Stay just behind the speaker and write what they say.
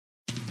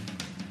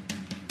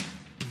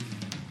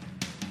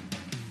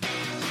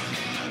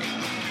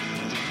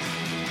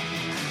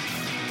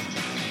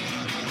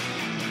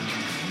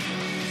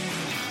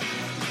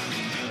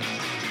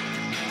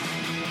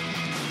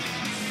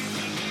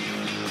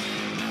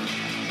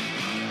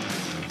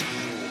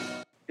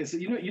It's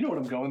you know what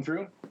I'm going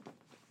through.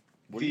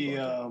 What are you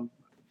going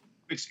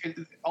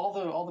through?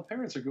 All the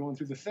parents are going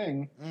through the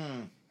thing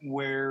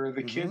where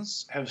the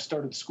kids have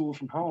started school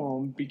from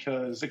home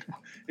because,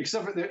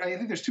 except for I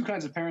think there's two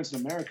kinds of parents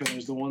in America.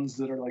 There's the ones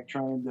that are like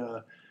trying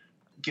to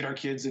get our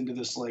kids into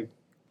this like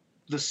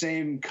the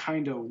same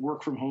kind of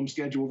work from home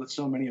schedule that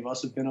so many of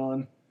us have been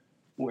on,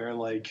 where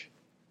like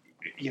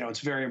it's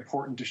very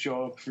important to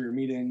show up for your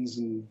meetings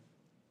and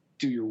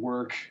do your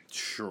work.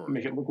 Sure.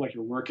 Make it look like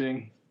you're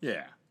working.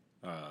 Yeah.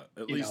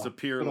 At least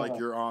appear like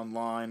you're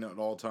online at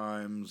all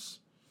times.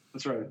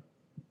 That's right.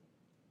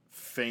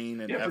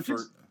 Feign and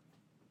effort.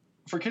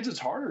 For kids, it's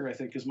harder, I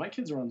think, because my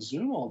kids are on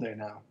Zoom all day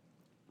now.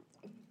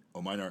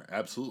 Oh, mine are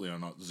absolutely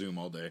on Zoom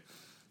all day.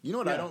 You know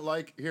what I don't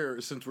like here,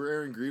 since we're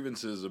airing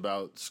grievances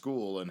about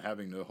school and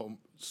having to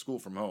school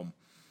from home,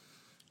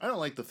 I don't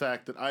like the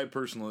fact that I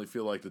personally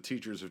feel like the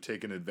teachers have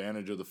taken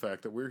advantage of the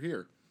fact that we're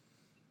here.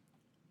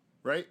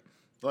 Right?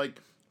 Like,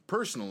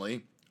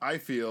 personally, I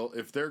feel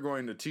if they're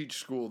going to teach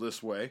school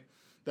this way,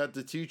 that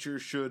the teacher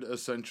should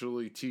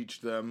essentially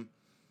teach them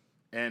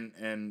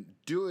and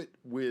do it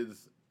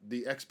with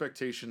the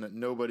expectation that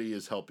nobody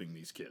is helping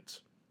these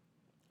kids.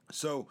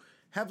 So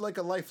have like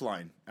a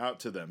lifeline out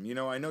to them.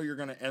 I know you're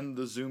going to end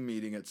the Zoom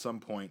meeting at some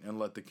point and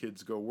let the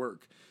kids go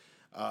work.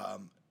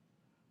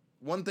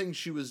 One thing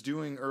she was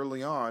doing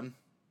early on,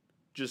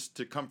 just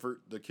to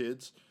comfort the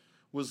kids,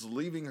 was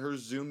leaving her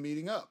Zoom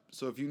meeting up.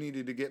 So if you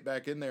needed to get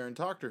back in there and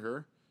talk to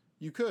her,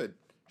 you could.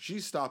 She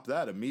stopped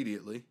that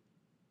immediately.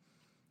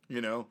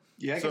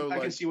 Yeah, I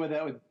can see why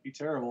that would be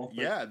terrible.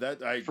 Yeah,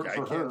 I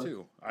can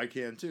too. I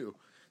can too.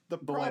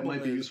 But it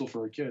might be useful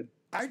for a kid.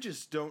 I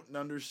just don't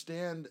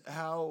understand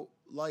how,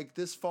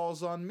 this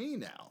falls on me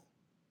now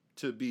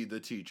to be the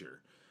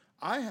teacher.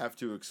 I have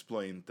to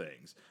explain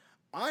things.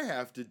 I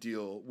have to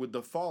deal with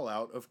the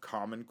fallout of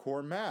Common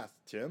Core math,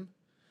 Tim.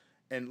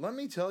 And let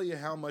me tell you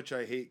how much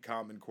I hate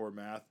Common Core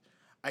math.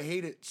 I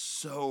hate it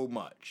so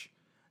much.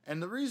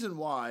 And the reason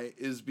why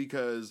is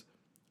because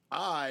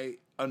I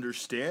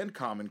understand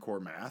Common Core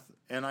math,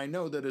 and I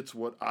know that it's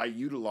what I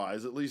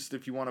utilize, at least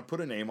if you want to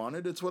put a name on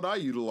it, it's what I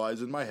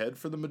utilize in my head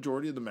for the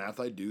majority of the math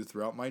I do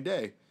throughout my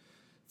day.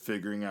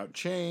 Figuring out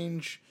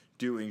change,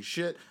 doing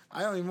shit.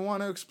 I don't even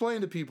want to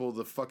explain to people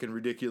the fucking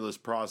ridiculous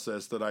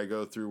process that I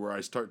go through where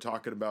I start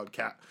talking about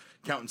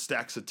counting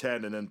stacks of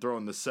 10 and then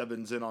throwing the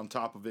 7s in on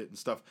top of it and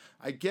stuff.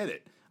 I get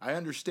it. I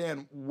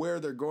understand where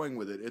they're going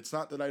with it. It's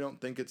not that I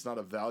don't think it's not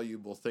a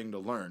valuable thing to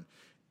learn.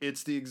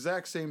 It's the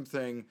exact same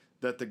thing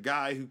that the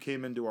guy who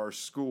came into our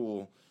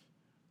school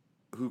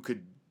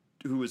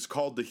who is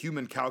called the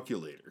human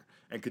calculator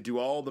and could do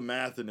all the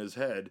math in his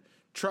head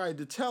tried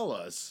to tell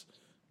us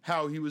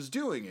how he was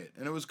doing it.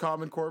 And it was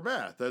Common Core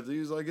math. That he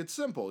was like, it's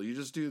simple. You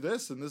just do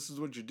this and this is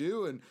what you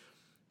do. And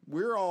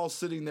we're all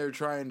sitting there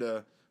trying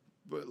to,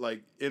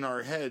 in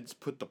our heads,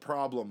 put the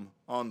problem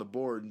on the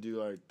board and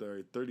do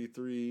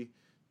 33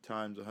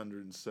 times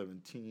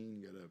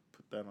 117. Got to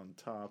put that on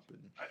top. And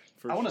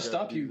I want to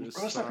stop you. I want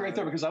to stop you right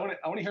there because I want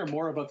to hear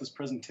more about this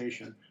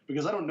presentation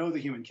because I don't know the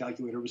human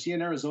calculator. Was he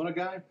an Arizona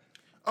guy?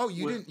 Oh,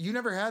 you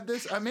never had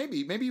this?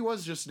 Maybe he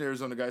was just an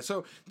Arizona guy.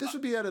 So this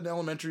would be at an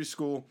elementary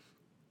school,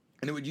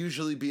 and it would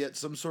usually be at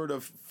some sort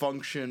of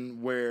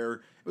function where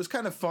it was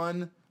kind of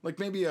fun, like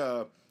maybe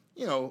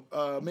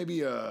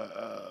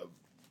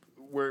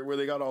where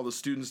they got all the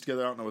students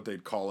together. I don't know what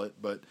they'd call it,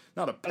 but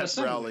not a pep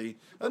rally,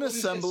 an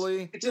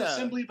assembly. It's an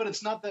assembly, but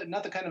it's not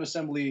the kind of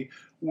assembly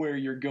where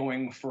you're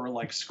going for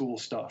school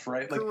stuff,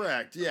 right?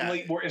 Correct. Yeah.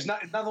 Where it's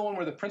not the one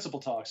where the principal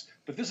talks,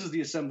 but this is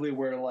the assembly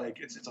where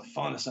it's a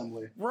fun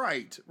assembly.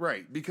 Right.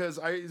 Because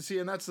I see,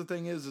 and that's the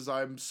thing is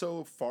I'm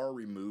so far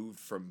removed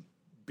from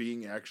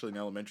being actually in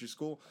elementary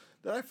school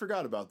that I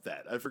forgot about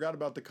that. I forgot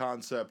about the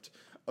concept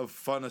of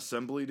fun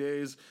assembly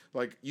days.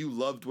 You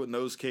loved when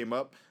those came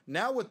up.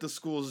 Now what the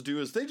schools do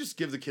is they just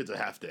give the kids a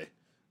half day.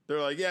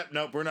 They're like, yeah,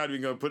 nope, we're not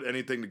even going to put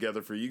anything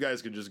together for you. You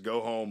guys can just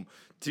go home.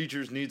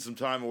 Teachers need some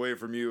time away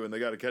from you, and they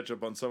got to catch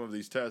up on some of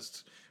these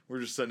tests. We're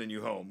just sending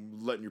you home,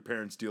 letting your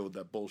parents deal with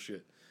that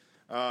bullshit.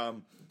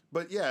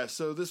 But yeah,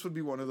 so this would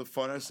be one of the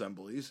fun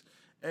assemblies.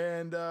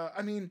 And,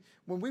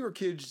 when we were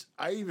kids,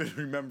 I even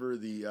remember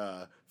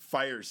the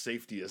fire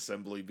safety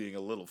assembly being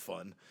a little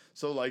fun.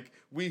 So,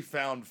 we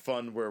found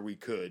fun where we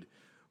could.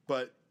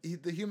 But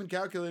the human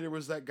calculator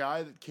was that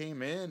guy that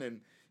came in,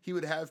 and he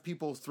would have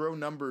people throw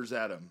numbers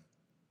at him,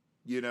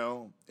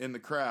 in the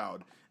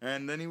crowd.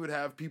 And then he would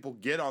have people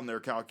get on their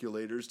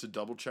calculators to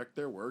double-check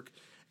their work.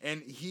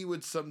 And he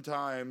would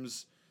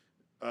sometimes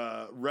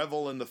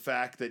revel in the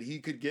fact that he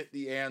could get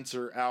the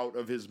answer out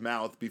of his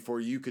mouth before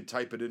you could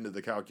type it into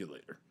the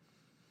calculator.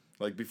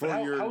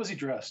 How was he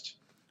dressed?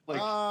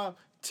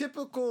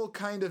 Typical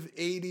kind of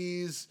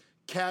 80s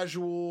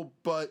casual,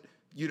 but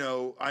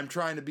I'm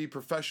trying to be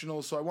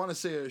professional, so I want to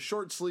say a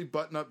short sleeve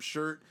button-up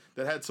shirt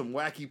that had some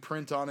wacky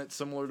print on it,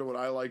 similar to what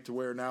I like to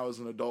wear now as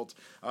an adult,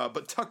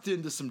 but tucked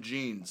into some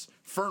jeans,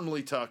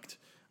 firmly tucked,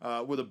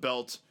 with a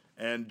belt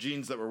and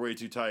jeans that were way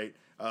too tight.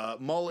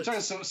 mullet.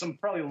 Some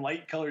probably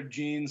light colored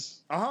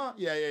jeans.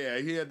 Yeah.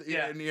 He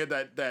had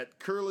that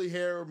curly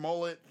hair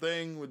mullet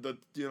thing with the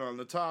on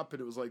the top,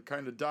 and it was like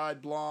kind of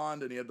dyed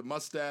blonde, and he had the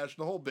mustache,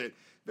 the whole bit.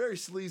 Very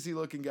sleazy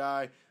looking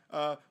guy,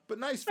 but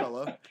nice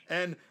fella.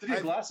 And did he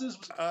have glasses?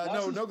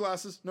 No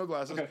glasses.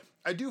 Okay.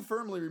 I do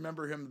firmly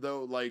remember him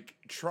though, like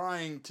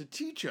trying to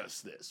teach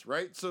us this,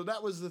 right? So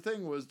that was the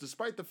thing, was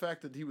despite the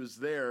fact that he was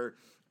there,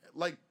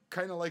 like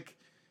kind of like.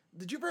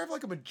 Did you ever have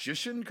like a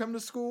magician come to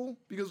school?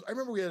 Because I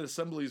remember we had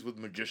assemblies with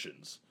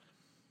magicians.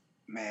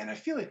 Man, I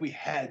feel like we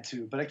had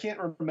to, but I can't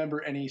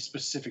remember any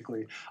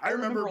specifically. I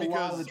remember a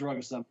lot of the drug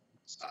assemblies.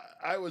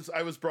 I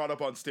was brought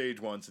up on stage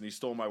once, and he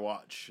stole my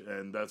watch,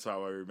 and that's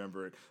how I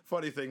remember it.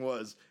 Funny thing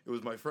was, it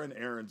was my friend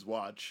Aaron's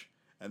watch,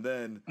 and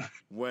then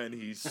when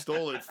he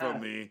stole it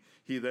from me,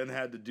 he then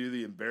had to do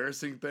the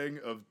embarrassing thing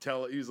of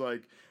he's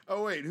like,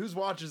 oh wait, whose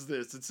watch is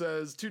this? It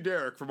says, to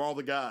Derek from all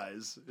the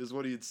guys, is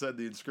what he had said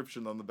the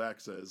inscription on the back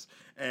says.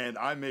 And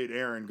I made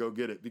Aaron go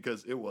get it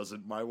because it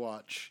wasn't my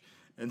watch.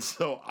 And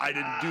so I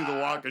didn't do the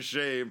walk of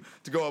shame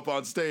to go up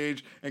on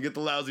stage and get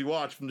the lousy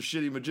watch from the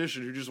shitty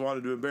magician who just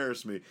wanted to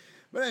embarrass me.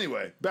 But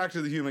anyway, back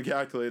to the human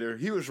calculator.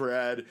 He was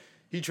rad.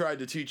 He tried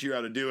to teach you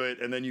how to do it,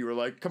 and then you were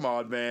like, come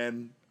on,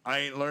 man. I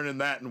ain't learning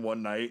that in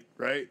one night,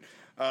 right?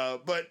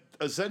 But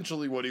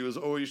essentially what he was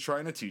always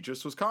trying to teach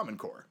us was Common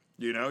Core.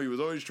 He was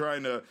always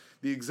trying to,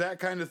 the exact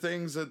kind of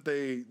things that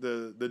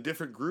the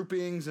different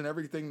groupings and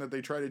everything that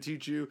they try to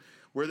teach you,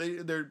 where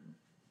they're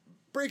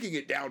breaking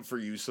it down for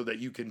you so that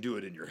you can do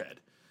it in your head.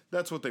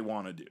 That's what they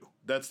want to do.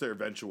 That's their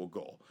eventual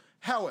goal.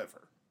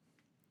 However,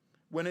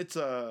 when it's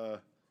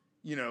a,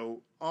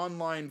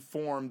 online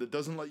form that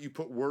doesn't let you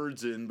put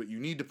words in, but you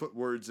need to put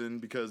words in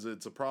because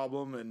it's a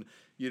problem, and,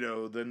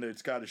 then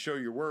it's got to show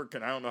your work,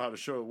 and I don't know how to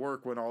show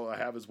work when all I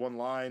have is one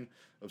line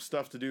of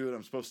stuff to do, and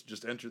I'm supposed to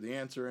just enter the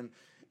answer, and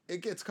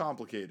it gets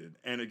complicated,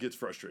 and it gets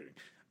frustrating.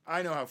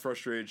 I know how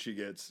frustrated she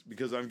gets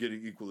because I'm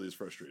getting equally as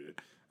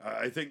frustrated.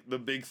 I think the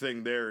big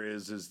thing there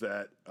is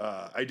that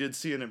I did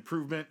see an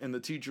improvement in the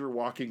teacher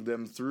walking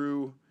them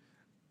through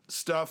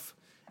stuff.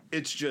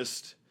 It's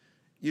just,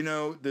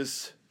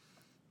 this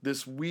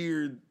is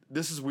weird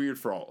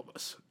for all of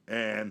us.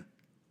 And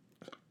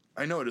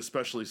I know it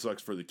especially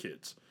sucks for the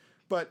kids.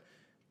 But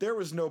there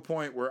was no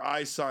point where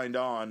I signed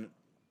on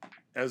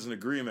as an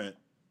agreement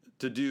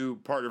to do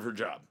part of her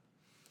job.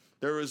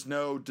 There was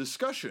no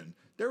discussion.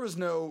 There was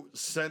no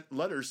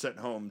letter sent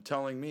home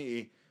telling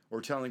me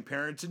or telling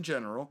parents in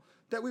general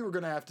that we were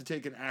going to have to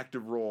take an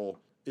active role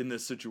in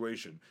this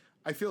situation.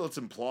 I feel it's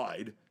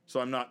implied, so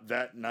I'm not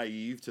that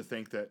naive to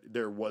think that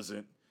there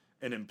wasn't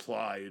an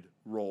implied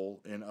role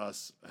in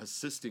us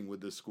assisting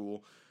with this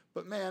school.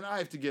 But man, I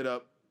have to get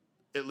up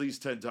at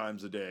least 10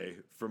 times a day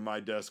from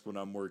my desk when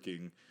I'm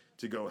working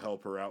to go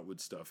help her out with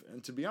stuff.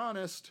 And to be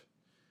honest,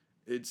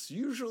 it's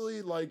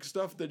usually like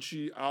stuff that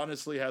she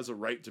honestly has a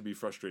right to be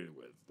frustrated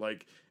with.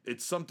 Like,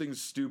 it's something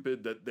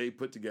stupid that they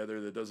put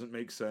together that doesn't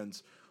make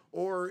sense.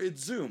 Or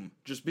it's Zoom,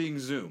 just being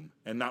Zoom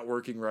and not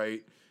working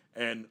right.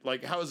 And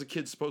like, how is a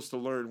kid supposed to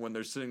learn when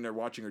they're sitting there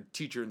watching her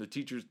teacher and the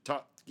teacher's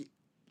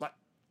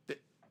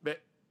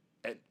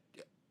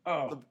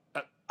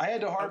I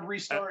had to hard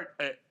restart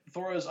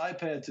Thora's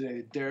iPad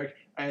today, Derek.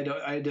 I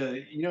had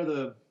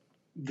to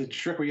the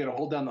trick where you got to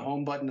hold down the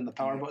home button and the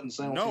power button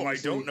simultaneously. No, I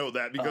don't know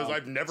that because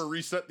I've never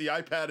reset the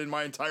iPad in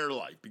my entire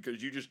life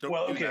because you just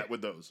don't do that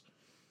with those.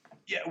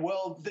 Yeah,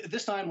 well,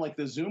 this time, like,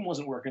 the Zoom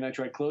wasn't working. I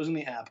tried closing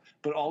the app,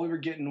 but all we were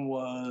getting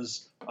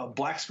was a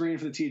black screen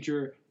for the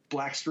teacher,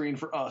 black screen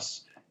for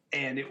us,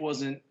 and it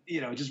wasn't,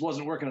 it just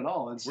wasn't working at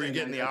all. Were you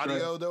getting the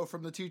audio, though,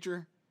 from the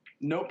teacher?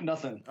 Nope,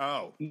 nothing.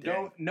 Oh,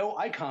 no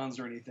icons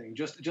or anything.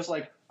 Just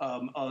like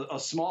a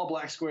small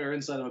black square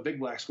inside of a big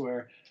black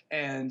square,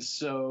 and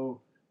so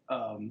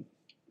I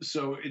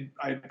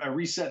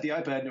reset the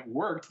iPad and it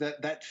worked.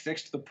 That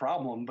fixed the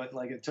problem, but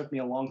like it took me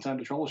a long time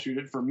to troubleshoot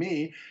it for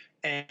me,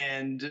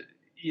 and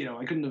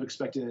I couldn't have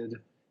expected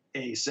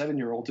a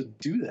 7-year-old to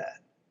do that.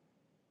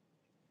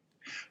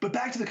 But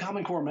back to the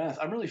Common Core math,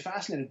 I'm really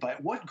fascinated by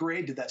it. What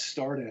grade did that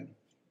start in?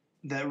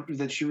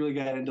 That she really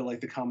got into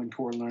like the Common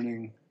Core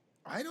learning.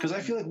 Because I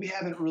feel like we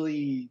haven't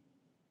really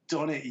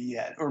done it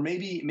yet, or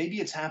maybe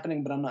it's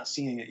happening, but I'm not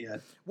seeing it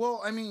yet.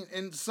 Well, I mean,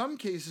 in some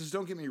cases,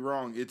 don't get me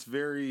wrong, it's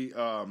very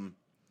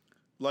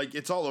like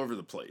it's all over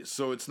the place.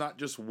 So it's not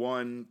just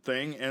one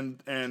thing,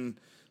 and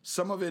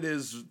some of it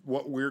is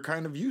what we're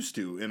kind of used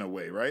to in a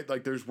way, right?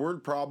 Like there's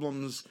word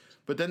problems,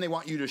 but then they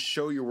want you to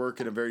show your work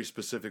in a very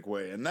specific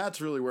way, and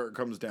that's really where it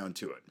comes down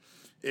to it.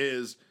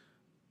 Is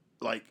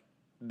like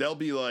they'll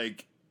be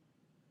like,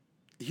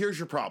 here's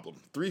your problem.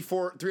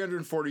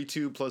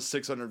 342 plus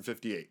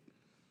 658.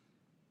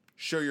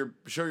 Show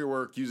your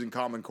work using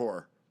Common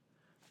Core.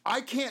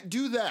 I can't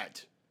do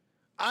that.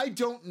 I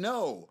don't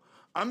know.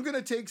 I'm going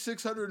to take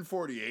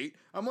 648.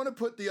 I'm going to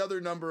put the other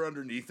number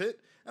underneath it,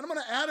 and I'm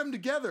going to add them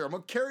together. I'm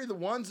going to carry the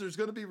ones. There's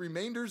going to be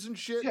remainders and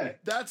shit. Yeah.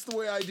 That's the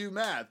way I do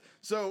math.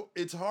 So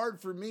it's hard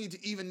for me to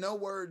even know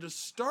where to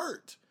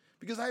start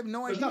because I have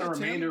no idea. There's not a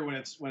remainder when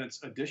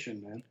it's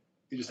addition, man.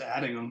 You're just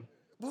adding them.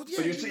 Well, yeah,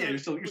 but you're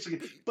still.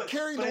 But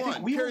carry the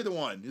one. Carry the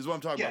one is what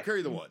I'm talking about.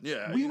 Carry the one.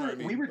 Yeah,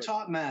 we were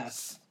taught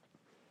math.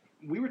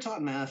 We were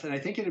taught math, and I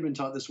think it had been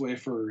taught this way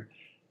for.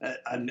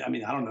 I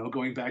mean, I don't know.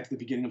 Going back to the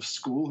beginning of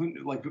school, who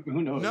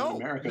knows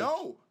in America?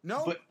 No.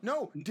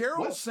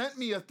 Daryl sent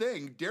me a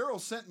thing.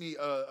 Daryl sent me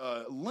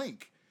a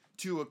link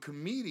to a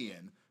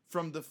comedian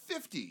from the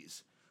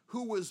 50s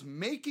who was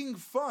making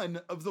fun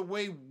of the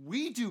way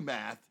we do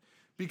math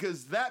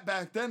because that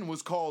back then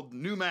was called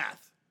new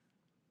math.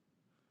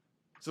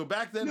 So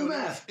back then when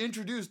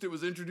it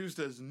was introduced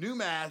as new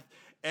math,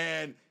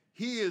 and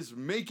he is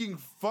making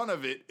fun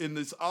of it in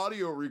this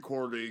audio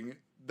recording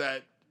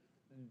that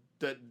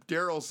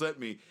Daryl sent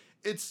me.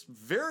 It's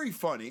very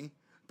funny,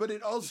 but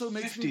it also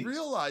makes me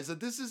realize that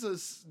this is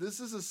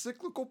a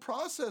cyclical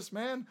process,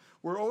 man.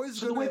 We're always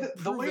going to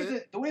the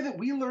way that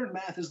we learned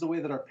math is the way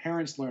that our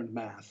parents learned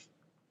math.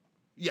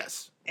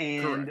 Yes,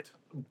 and correct.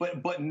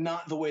 But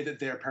not the way that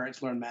their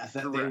parents learned math.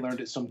 That they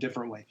learned it some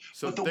different way.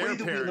 So but the way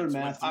that we learn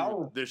math,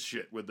 this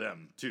shit with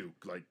them too.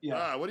 Like,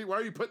 why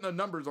are you putting the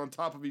numbers on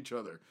top of each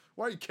other?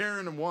 Why are you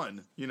carrying them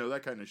one? You know,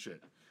 that kind of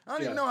shit. I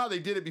don't even know how they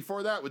did it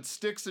before that with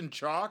sticks and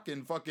chalk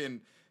and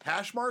fucking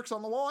hash marks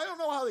on the wall. I don't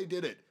know how they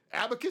did it.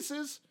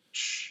 Abacuses?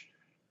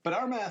 But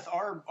our math,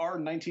 our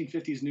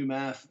 1950s new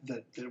math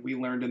that we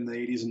learned in the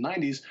 80s and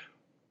 90s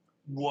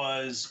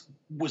was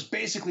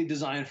basically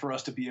designed for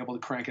us to be able to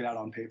crank it out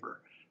on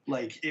paper.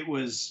 Like it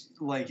was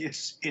like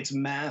it's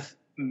math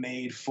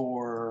made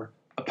for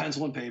a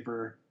pencil and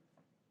paper.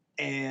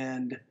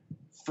 And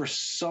for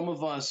some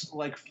of us,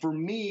 like for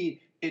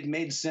me, it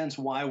made sense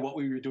why what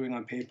we were doing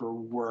on paper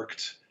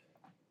worked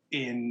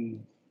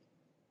in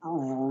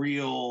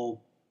real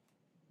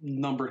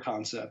number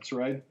concepts,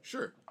 right?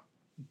 Sure.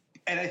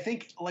 And I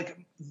think like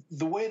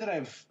the way that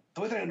I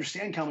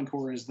understand Common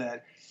Core is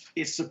that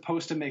it's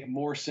supposed to make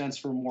more sense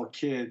for more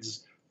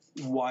kids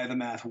why the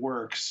math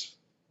works.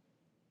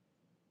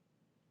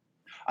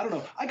 I don't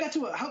know. I got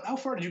to how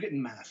far did you get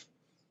in math?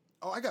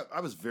 Oh, I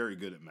was very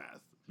good at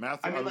math.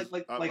 I mean,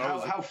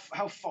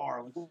 how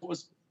far? Like,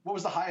 what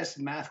was the highest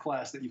math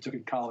class that you took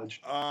in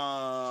college?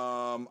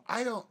 I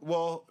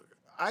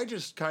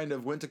just kind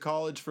of went to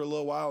college for a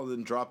little while and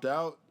then dropped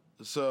out.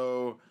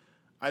 So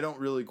I don't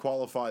really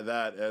qualify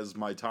that as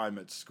my time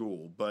at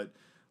school. But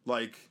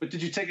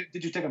did you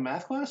take a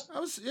math class? I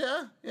was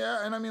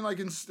and I mean like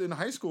in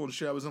high school and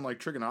shit, I was in like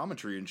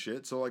trigonometry and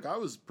shit. So like I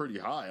was pretty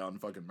high on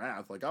fucking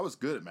math. Like I was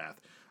good at math.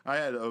 I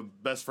had a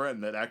best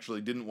friend that actually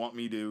didn't want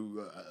me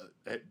to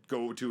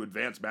go to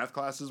advanced math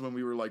classes when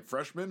we were like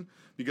freshmen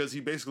because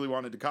he basically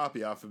wanted to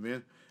copy off of me.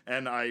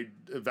 And I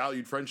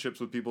valued friendships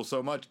with people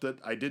so much that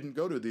I didn't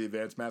go to the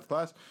advanced math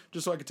class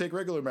just so I could take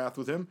regular math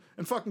with him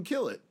and fucking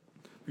kill it.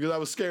 Because I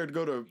was scared to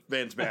go to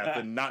advanced math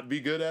and not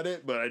be good at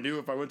it, but I knew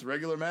if I went to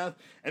regular math,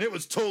 and it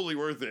was totally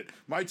worth it.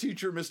 My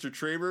teacher, Mr.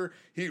 Traber,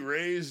 he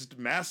raised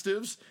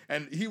mastiffs,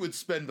 and he would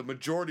spend the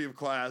majority of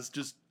class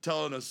just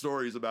telling us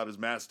stories about his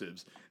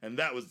mastiffs, and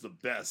that was the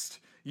best.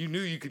 You knew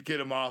you could get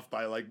him off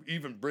by like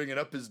even bringing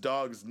up his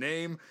dog's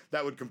name.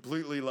 That would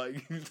completely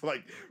like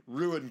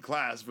ruin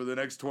class for the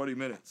next 20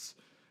 minutes.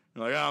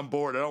 You're like, I'm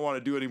bored. I don't want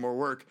to do any more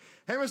work.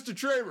 Hey, Mr.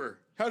 Traber,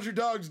 how's your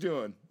dogs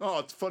doing? Oh,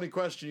 it's a funny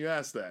question you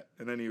asked that.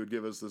 And then he would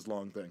give us this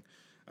long thing.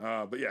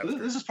 But yeah.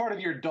 This is part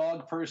of your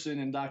dog person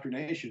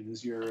indoctrination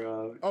is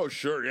your... oh,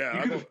 sure,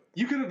 yeah.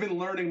 You could have been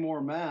learning more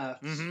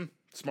math. Mm-hmm.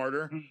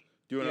 Smarter.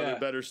 Doing other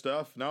better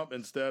stuff. Nope,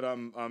 instead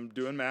I'm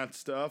doing math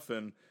stuff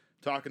and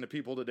talking to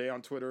people today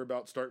on Twitter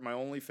about starting my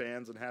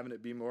OnlyFans and having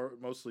it be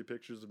mostly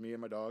pictures of me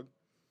and my dog.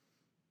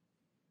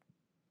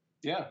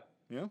 Yeah.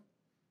 Yeah?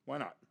 Why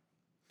not?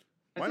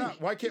 Why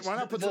not? Why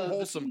not put some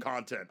wholesome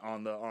content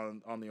on the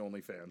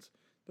OnlyFans?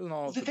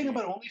 The thing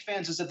about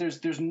OnlyFans is that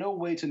there's no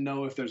way to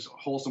know if there's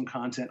wholesome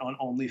content on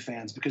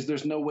OnlyFans because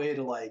there's no way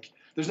to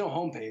there's no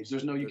homepage,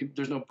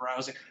 there's no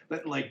browsing,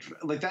 like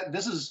that.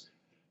 This is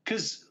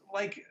because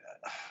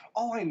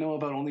all I know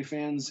about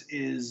OnlyFans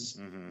is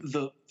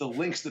the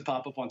links that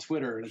pop up on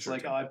Twitter, and it's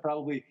I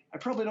probably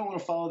don't want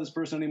to follow this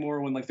person anymore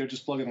when they're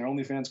just plugging their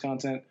OnlyFans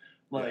content.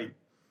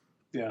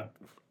 Yeah.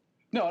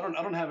 No, I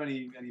don't have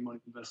any money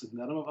invested in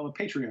that. I'm a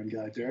Patreon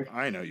guy, Derek.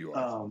 I know you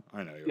are.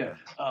 I know you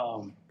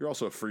are. You're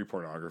also a free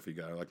pornography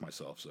guy like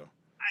myself, so.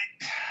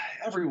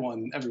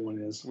 Everyone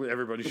is. Well,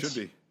 everybody should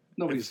be.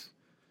 Nobody's.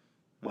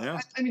 I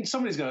mean,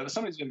 somebody's gonna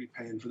be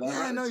paying for that. Yeah,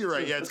 I know you're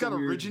right. Yeah, it's got to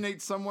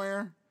originate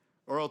somewhere,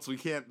 or else we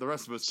can't. The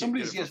rest of us can't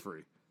get it for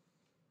free.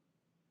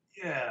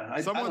 Yeah,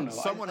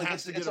 someone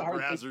has to get a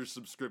Brazzers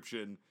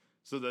subscription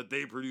so that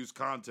they produce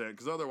content,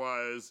 because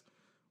otherwise.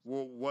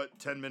 Well, what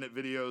 10-minute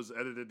videos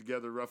edited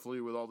together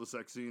roughly with all the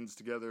sex scenes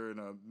together in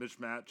a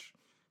mismatch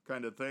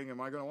kind of thing am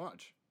I going to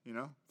watch,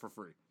 for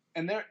free?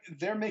 And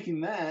they're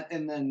making that,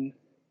 and then,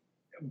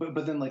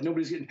 but then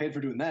nobody's getting paid for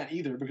doing that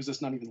either because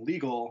it's not even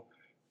legal.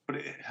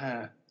 But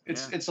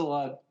it's a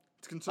lot.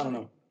 It's concerning. I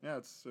don't know. Yeah,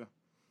 it's.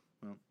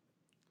 Well.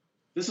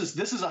 This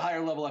is a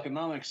higher level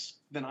economics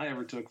than I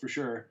ever took for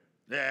sure.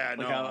 Yeah,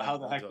 how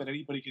the heck that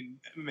anybody can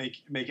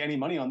make any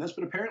money on this?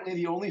 But apparently,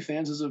 the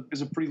OnlyFans is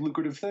a pretty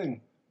lucrative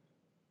thing.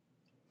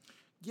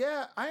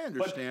 Yeah, I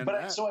understand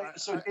that.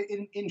 So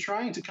in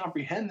trying to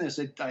comprehend this,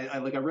 I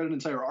read an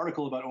entire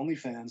article about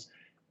OnlyFans,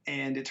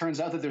 and it turns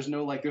out that there's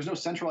no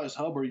centralized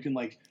hub where you can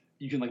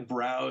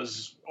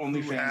browse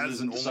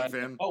OnlyFans and decide,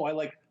 oh,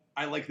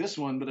 I like this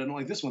one, but I don't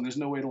like this one. There's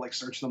no way to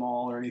search them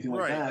all or anything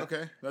like that.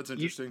 Okay, that's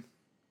interesting.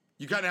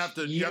 You kind of have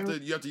to you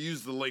have to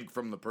use the link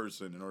from the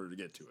person in order to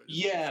get to it.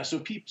 Yeah, so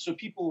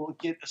people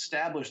get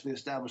established. They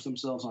establish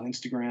themselves on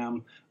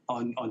Instagram,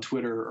 on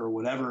Twitter or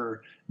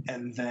whatever,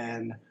 and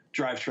then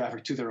drive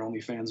traffic to their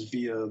OnlyFans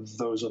via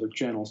those other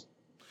channels.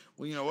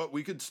 Well, you know what?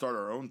 We could start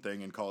our own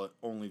thing and call it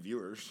Only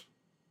Viewers.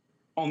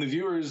 Only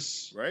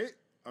Viewers, right?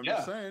 I'm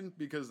just saying,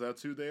 because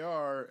that's who they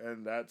are,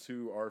 and that's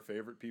who our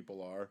favorite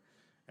people are.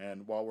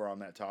 And while we're on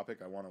that topic,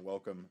 I want to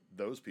welcome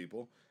those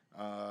people.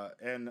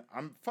 And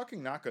I'm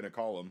fucking not going to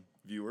call them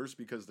viewers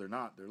because they're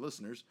not. They're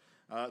listeners.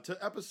 To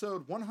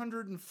episode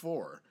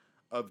 104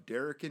 of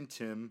Derek and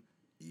Tim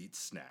Eat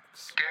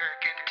Snacks.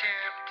 Derek and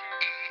Tim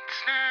Eat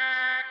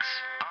Snacks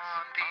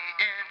on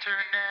the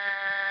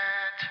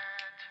internet.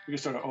 We can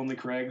start at Only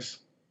Craig's.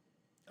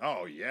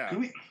 Oh, yeah.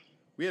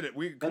 We had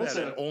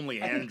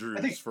Only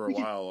Andrews for a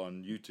while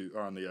on YouTube,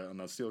 or on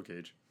the Steel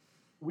Cage.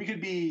 We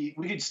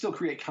could still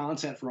create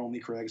content for Only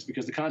Craigs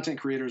because the content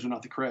creators are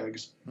not the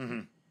Craigs.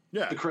 Mm-hmm.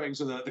 Yeah, the Craigs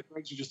are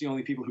just the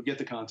only people who get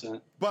the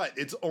content. But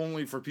it's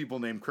only for people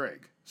named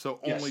Craig,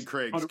 so only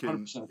Craigs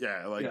can.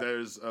 100%.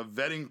 There's a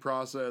vetting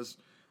process.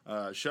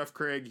 Chef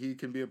Craig, he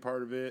can be a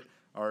part of it.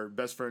 Our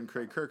best friend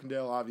Craig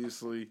Kirkendale,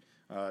 obviously,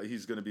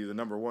 he's going to be the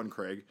number one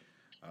Craig.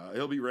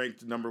 He'll be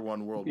ranked number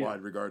one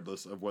worldwide,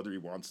 regardless of whether he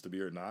wants to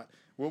be or not.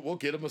 We'll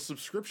get him a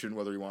subscription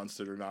whether he wants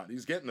it or not.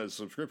 He's getting a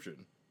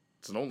subscription.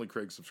 It's an Only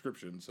Craig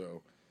subscription,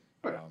 so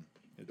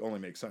it only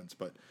makes sense.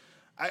 But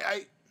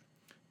I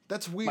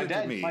that's weird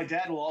to me. My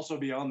dad will also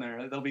be on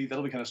there. That'll be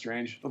kind of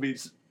strange.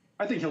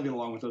 I think he'll get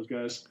along with those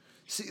guys.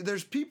 See,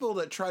 there's people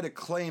that try to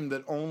claim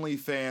that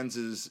OnlyFans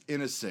is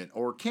innocent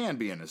or can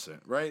be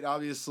innocent, right?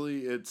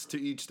 Obviously, it's to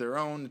each their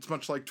own. It's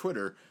much like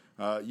Twitter.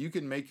 You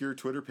can make your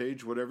Twitter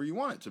page whatever you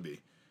want it to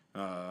be.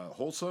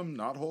 Wholesome,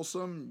 not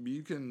wholesome,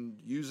 you can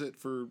use it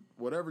for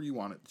whatever you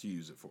want it to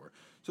use it for.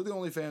 So the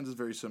OnlyFans is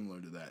very similar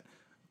to that.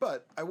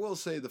 But I will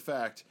say the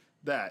fact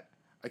that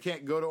I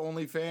can't go to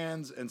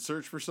OnlyFans and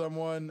search for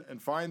someone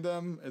and find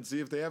them and see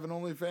if they have an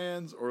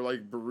OnlyFans or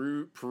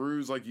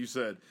peruse, like you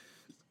said,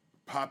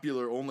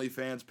 popular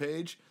OnlyFans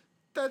page.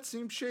 That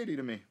seems shady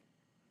to me.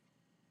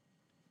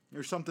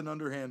 There's something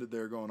underhanded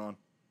there going on.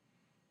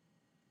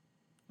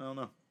 I don't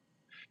know.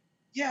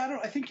 Yeah,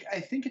 I think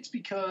it's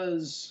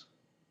because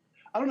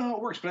I don't know how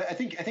it works, but I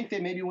think they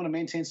maybe want to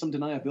maintain some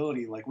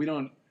deniability. Like we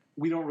don't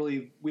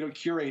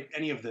curate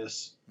any of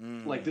this.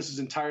 Like this is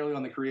entirely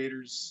on the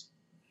creators,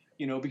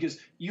 because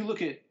you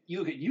look at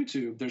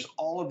YouTube, there's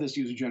all of this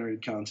user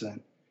generated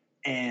content,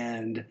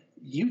 and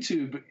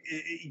YouTube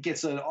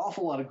gets an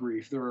awful lot of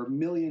grief. There are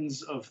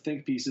millions of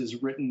think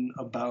pieces written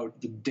about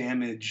the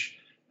damage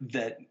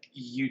that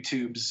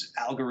YouTube's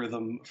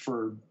algorithm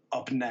for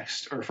up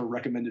next or for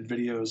recommended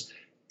videos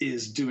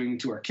is doing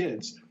to our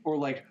kids, or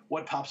like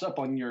what pops up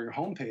on your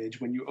homepage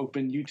when you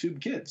open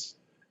YouTube Kids.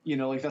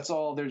 That's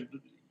all. There's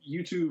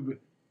YouTube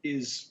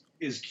is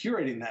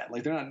curating that.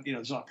 Like they're not,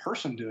 it's not a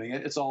person doing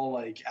it. It's all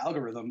like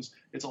algorithms.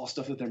 It's all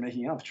stuff that they're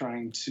making up,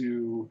 trying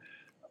to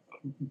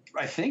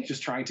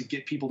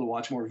get people to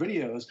watch more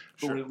videos.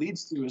 But what it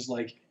leads to is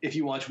like if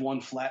you watch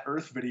one flat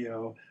Earth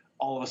video,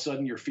 all of a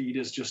sudden your feed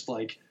is just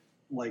like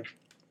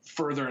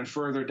further and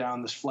further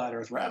down this flat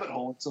Earth rabbit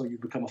hole until you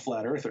become a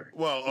flat earther.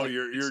 Well,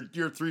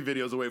 you're 3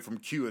 videos away from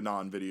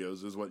QAnon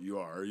videos is what you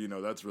are.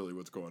 That's really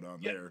what's going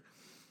on there.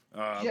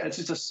 It's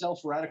just a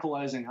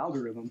self-radicalizing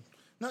algorithm.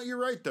 No, you're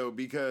right, though,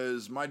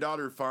 because my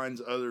daughter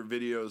finds other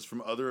videos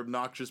from other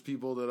obnoxious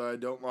people that I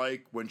don't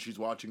like when she's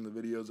watching the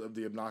videos of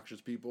the obnoxious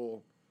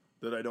people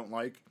that I don't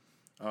like.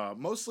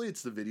 Mostly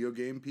it's the video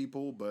game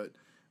people, but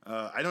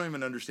I don't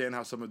even understand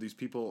how some of these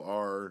people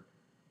are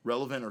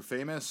relevant or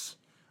famous.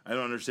 I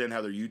don't understand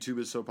how their YouTube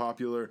is so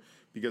popular,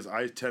 because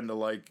I tend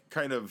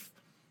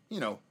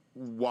to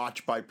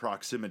watch by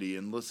proximity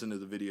and listen to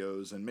the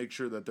videos and make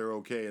sure that they're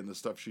okay and the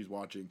stuff she's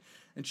watching.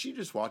 And she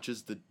just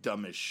watches the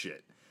dumbest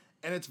shit.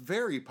 And it's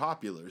very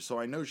popular, so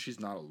I know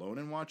she's not alone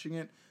in watching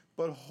it.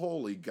 But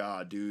holy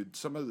God, dude,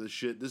 some of the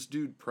shit, this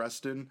dude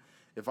Preston,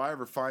 if I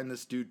ever find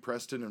this dude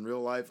Preston in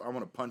real life, I'm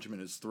going to punch him in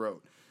his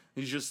throat.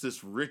 He's just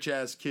this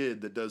rich-ass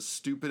kid that does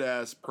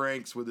stupid-ass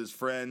pranks with his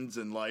friends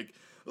and lives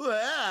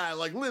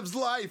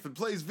life and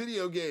plays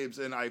video games,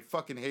 and I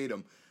fucking hate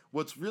him.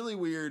 What's really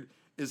weird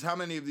is how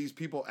many of these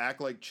people act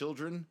like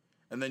children,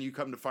 and then you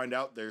come to find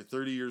out they're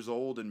 30 years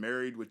old and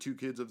married with 2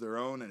 kids of their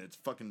own,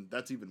 and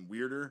that's even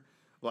weirder.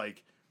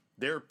 Like,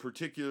 they're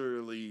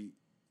particularly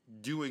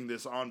doing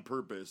this on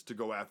purpose to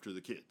go after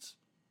the kids.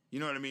 You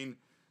know what I mean?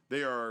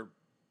 They are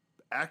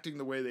acting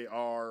the way they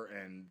are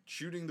and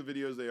shooting the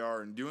videos they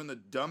are and doing the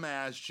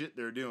dumbass shit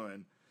they're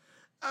doing.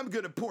 I'm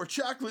going to pour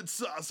chocolate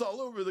sauce all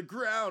over the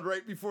ground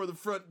right before the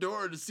front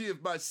door to see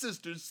if my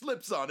sister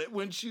slips on it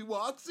when she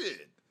walks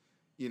in.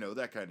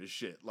 That kind of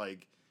shit.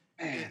 Like,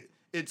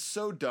 It's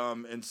so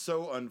dumb and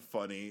so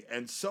unfunny,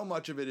 and so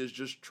much of it is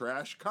just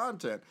trash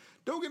content.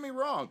 Don't get me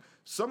wrong.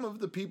 Some of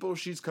the people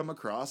she's come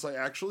across, I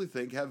actually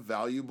think have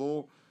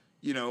valuable,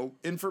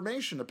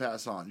 information to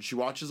pass on. She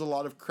watches a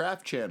lot of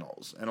craft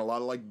channels and a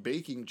lot of like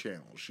baking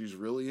channels. She's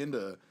really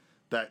into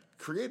that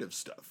creative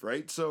stuff,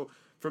 right? So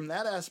from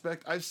that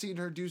aspect, I've seen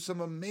her do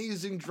some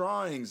amazing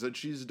drawings that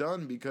she's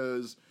done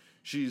because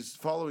she's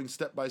following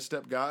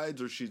step-by-step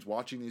guides, or she's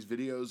watching these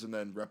videos and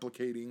then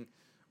replicating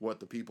what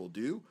the people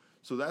do.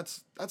 So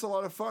that's a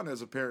lot of fun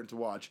as a parent to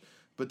watch.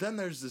 But then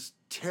there's this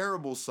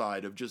terrible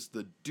side of just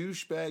the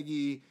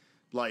douchebaggy,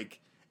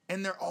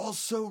 and they're all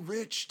so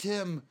rich,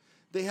 Tim.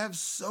 They have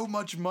so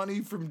much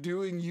money from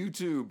doing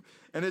YouTube.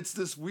 And it's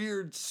this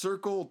weird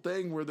circle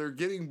thing where they're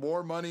getting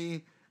more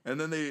money, and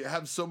then they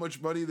have so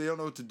much money they don't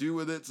know what to do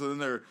with it. So then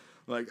they're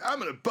like, I'm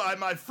going to buy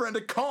my friend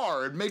a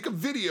car and make a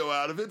video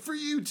out of it for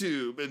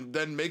YouTube, and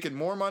then making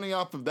more money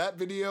off of that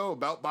video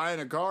about buying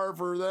a car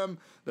for them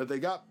that they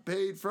got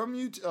paid from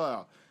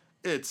YouTube.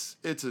 It's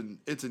an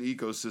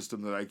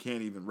ecosystem that I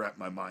can't even wrap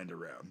my mind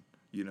around,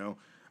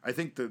 I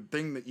think the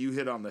thing that you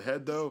hit on the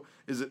head, though,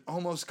 is it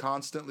almost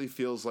constantly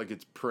feels like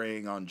it's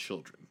preying on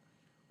children,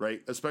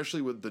 right?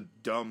 Especially with the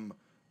dumb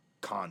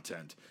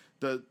content.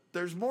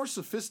 There's more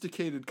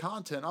sophisticated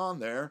content on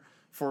there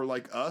for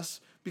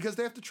us because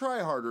they have to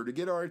try harder to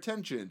get our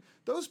attention.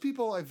 Those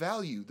people I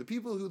value. The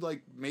people who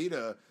made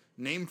a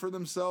name for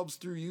themselves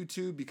through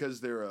YouTube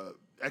because they're a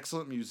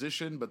excellent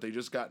musician, but they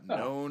just got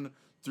known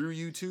through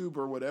YouTube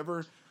or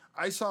whatever.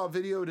 I saw a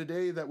video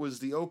today that was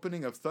the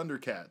opening of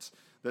Thundercats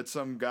that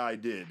some guy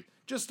did.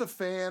 Just a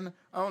fan.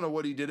 I don't know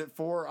what he did it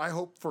for. I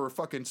hope for a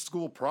fucking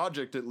school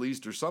project at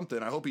least or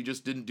something. I hope he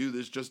just didn't do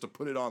this just to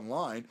put it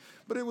online.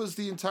 But it was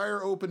the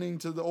entire opening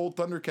to the old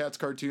Thundercats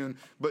cartoon,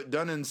 but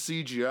done in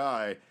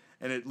CGI.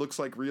 And it looks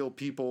like real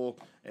people,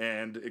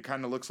 and it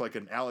kind of looks like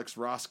an Alex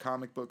Ross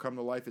comic book come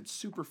to life. It's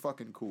super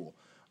fucking cool.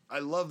 I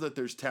love that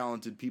there's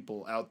talented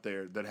people out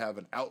there that have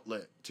an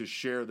outlet to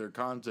share their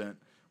content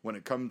when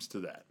it comes to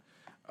that.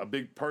 A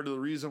big part of the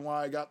reason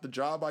why I got the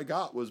job I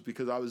got was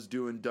because I was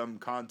doing dumb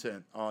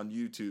content on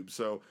YouTube.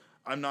 So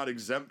I'm not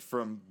exempt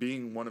from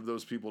being one of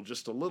those people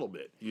just a little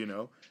bit,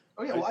 Oh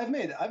yeah, well, I've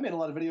made a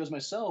lot of videos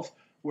myself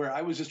where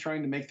I was just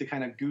trying to make the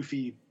kind of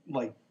goofy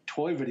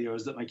toy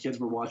videos that my kids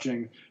were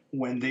watching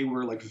when they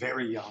were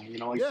very young,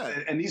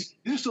 And these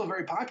are still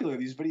very popular.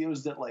 These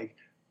videos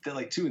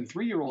that 2 and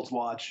 3 year olds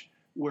watch,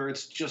 where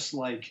it's just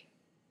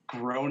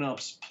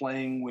grown-ups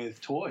playing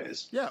with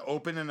toys. Yeah,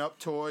 opening up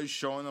toys,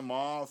 showing them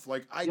off.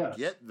 I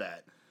get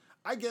that.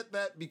 I get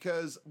that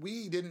because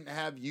we didn't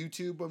have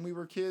YouTube when we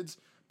were kids,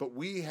 but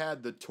we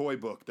had the toy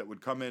book that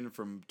would come in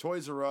from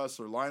Toys R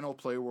Us or Lionel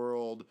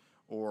Playworld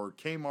or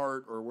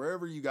Kmart or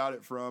wherever you got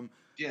it from.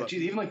 Yeah,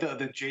 even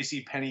the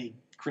J.C. Penney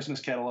Christmas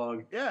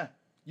catalog. Yeah.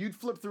 You'd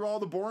flip through all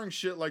the boring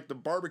shit like the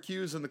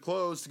barbecues and the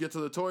clothes to get to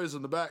the toys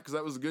in the back because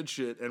that was the good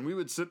shit. And we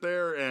would sit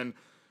there and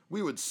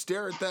we would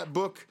stare at that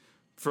book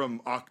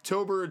from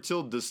October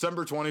until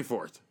December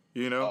 24th,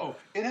 Oh,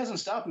 it hasn't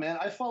stopped, man.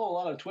 I follow a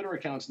lot of Twitter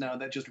accounts now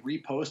that just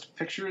repost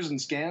pictures and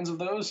scans of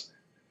those.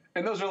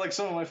 And those are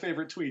some of my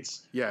favorite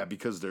tweets. Yeah,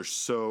 because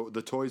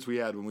the toys we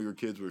had when we were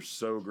kids were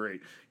so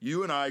great.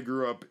 You and I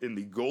grew up in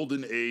the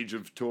golden age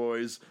of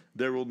toys.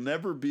 There will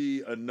never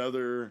be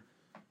another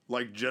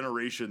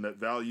generation that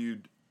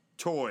valued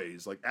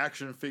toys,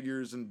 action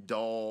figures and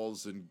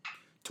dolls and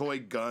toy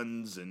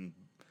guns and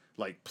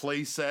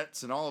play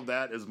sets and all of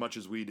that as much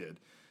as we did.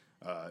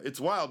 It's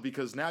wild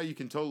because now you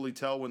can totally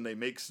tell when they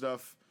make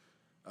stuff,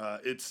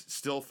 it's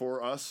still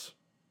for us,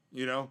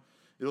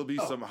 It'll be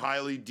some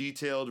highly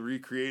detailed,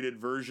 recreated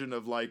version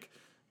of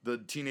the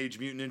Teenage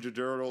Mutant Ninja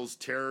Turtles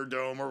Terror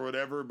Dome or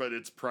whatever, but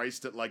it's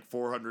priced at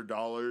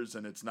 $400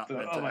 and it's not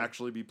meant to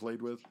actually be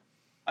played with.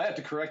 I have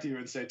to correct you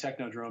and say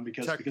Technodrome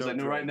because I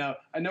know right now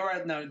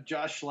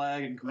Josh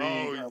Schlag and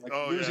Green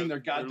are losing their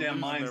goddamn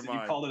minds that you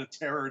called it a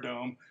Terror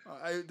Dome.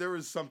 There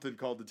was something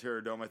called the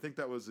Terror Dome. I think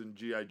that was in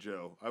G.I.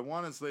 Joe. I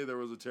want to say there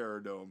was a Terror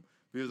Dome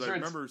because I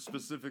remember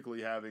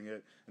specifically having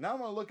it. And now I'm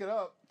going to look it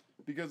up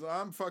because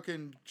I'm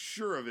fucking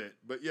sure of it.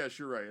 But yes,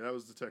 you're right. That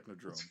was the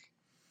Technodrome.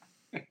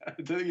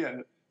 Yeah.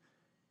 And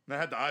I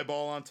had the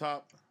eyeball on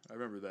top. I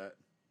remember that.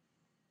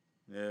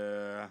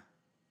 Yeah.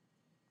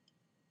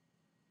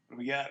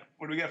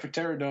 What do we got for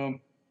Terror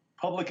Dome?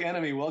 Public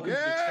Enemy. Welcome to the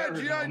Terror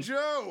Dome. Yeah, G.I.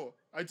 Joe.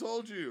 I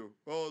told you.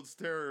 Well, it's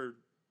Terror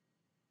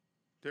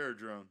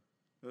Drone.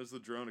 There's the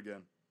drone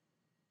again.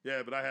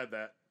 Yeah, but I had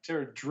that.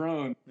 Terror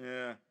Drone.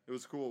 Yeah, it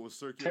was cool. It was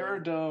circular. Terror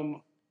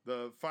Dome.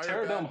 The Firebat.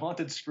 Terror Dome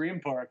Haunted Scream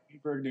Park,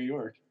 Newburgh, New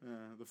York. Yeah,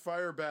 the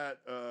Firebat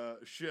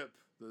ship,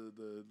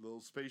 the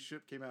little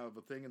spaceship came out of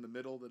a thing in the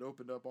middle that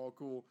opened up all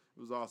cool.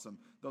 It was awesome.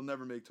 They'll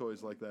never make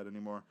toys like that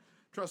anymore.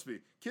 Trust me,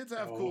 kids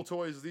have cool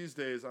toys these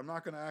days. I'm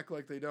not going to act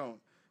like they don't.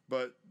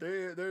 But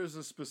there's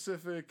a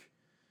specific...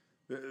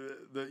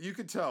 you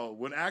could tell,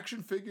 when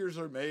action figures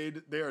are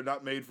made, they are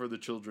not made for the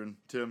children,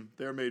 Tim.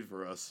 They're made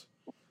for us.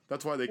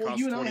 That's why they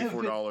cost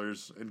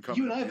 $24 and come.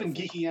 You and I have been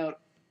geeking out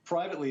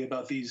privately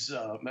about these.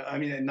 I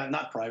mean,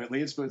 not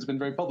privately. It's been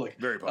very public.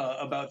 Very public.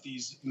 About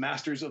these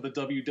Masters of the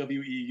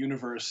WWE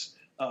Universe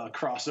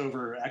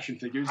crossover action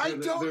figures. I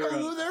don't know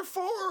who they're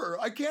for.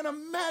 I can't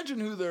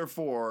imagine who they're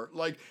for.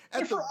 Like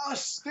they're for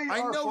us.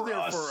 I know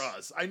they're for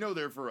us. I know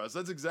they're for us.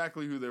 That's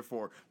exactly who they're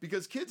for.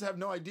 Because kids have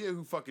no idea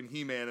who fucking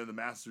He-Man and the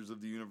Masters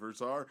of the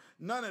Universe are.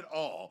 None at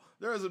all.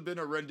 There hasn't been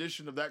a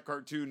rendition of that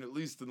cartoon, at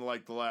least in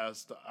like the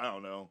last, I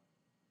don't know.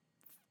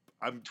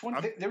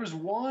 There was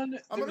one.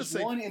 There was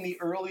one in the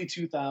early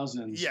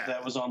 2000s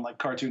that was on like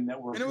Cartoon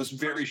Network. And it was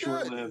very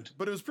short-lived,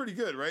 but it was pretty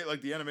good, right?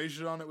 Like the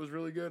animation on it was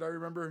really good. I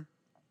remember.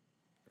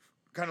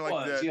 Kind of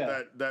like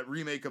that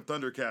remake of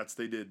Thundercats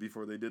they did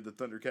before they did the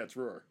Thundercats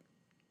Roar.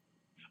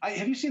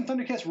 Have you seen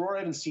Thundercats Roar? I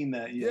haven't seen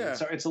that yet.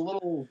 Yeah. It's a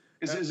little...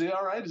 Is it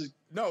all right?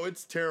 No,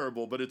 it's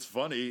terrible, but it's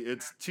funny.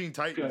 It's Teen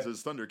Titans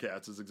as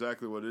Thundercats is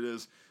exactly what it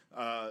is.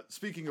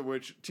 Speaking of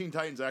which, Teen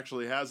Titans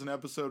actually has an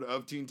episode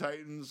of Teen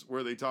Titans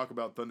where they talk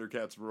about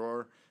Thundercats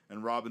Roar,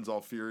 and Robin's all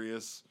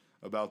furious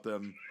about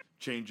them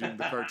changing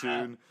the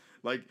cartoon.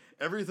 Like,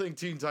 everything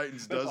Teen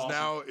Titans does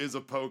now is a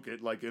poke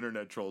at, like,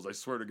 internet trolls. I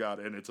swear to God,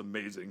 and it's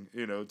amazing.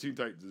 You know, Teen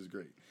Titans is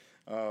great.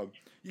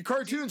 Your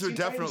cartoons are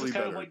definitely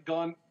better. Kind of, like,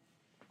 gone...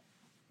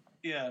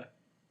 Yeah.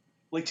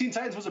 Like, Teen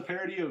Titans was a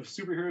parody of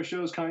superhero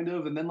shows, kind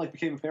of, and then, like,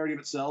 became a parody of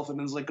itself, and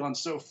then it's, like, gone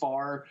so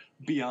far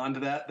beyond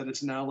that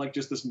it's now, like,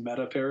 just this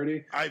meta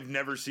parody. I've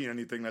never seen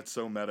anything that's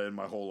so meta in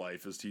my whole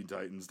life as Teen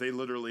Titans. They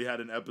literally had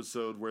an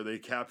episode where they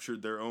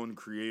captured their own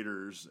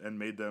creators and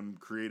made them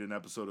create an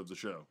episode of the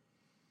show.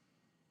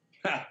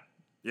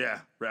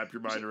 Yeah, wrap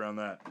your mind around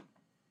that.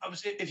 Have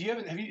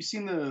you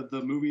seen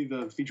the movie,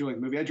 the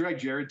feature-length movie? I dragged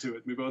Jared to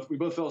it. We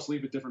both fell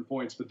asleep at different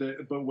points, but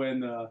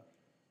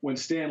when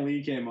Stan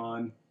Lee came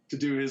on to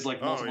do his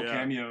like multiple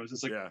cameos,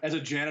 it's like as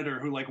a janitor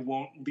who like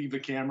won't leave the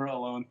camera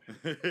alone.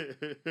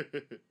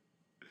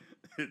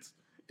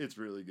 It's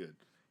really good.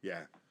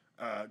 Yeah,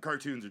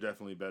 cartoons are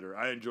definitely better.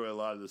 I enjoy a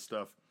lot of the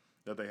stuff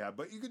that they have,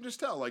 but you can just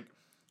tell. Like,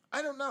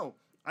 I don't know.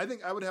 I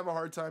think I would have a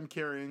hard time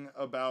caring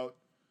about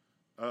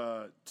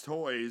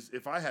toys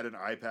if I had an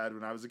iPad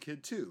when I was a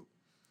kid too.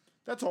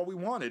 That's all we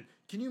wanted.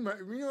 You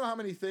know how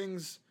many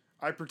things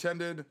I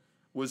pretended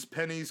was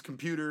Penny's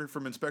computer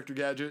from Inspector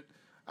Gadget?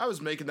 I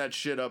was making that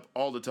shit up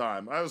all the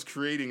time. I was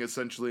creating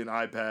essentially an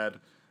iPad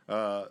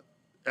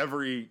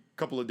every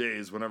couple of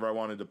days whenever I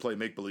wanted to play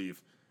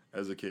make-believe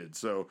as a kid.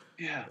 So,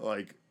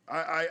 like,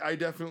 I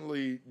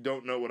definitely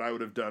don't know what I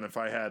would have done if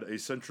I had a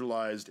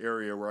centralized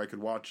area where I could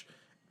watch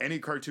any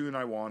cartoon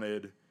I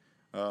wanted,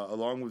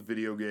 along with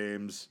video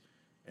games,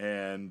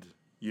 and,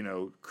 you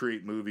know,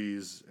 create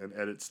movies and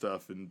edit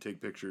stuff and take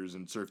pictures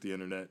and surf the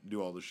internet and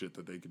do all the shit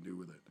that they can do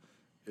with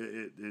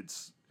it.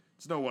 It's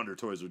no wonder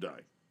toys are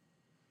dying.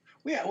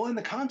 Yeah, well, and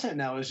the content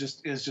now is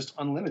just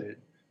unlimited.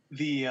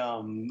 The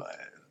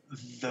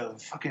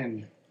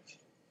fucking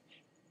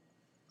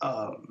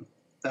the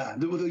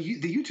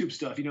YouTube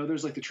stuff, you know,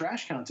 there's like the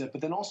trash content,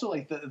 but then also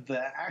like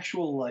the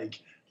actual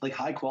like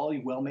high quality,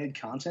 well made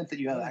content that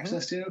you have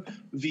access to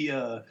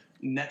via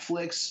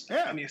Netflix.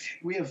 Yeah. I mean,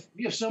 we have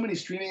so many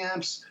streaming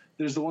apps.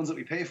 There's the ones that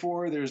we pay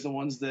for. There's the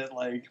ones that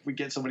like we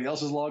get somebody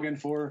else's login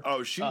for.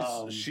 Oh,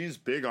 she's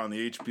big on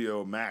the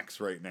HBO Max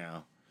right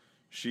now.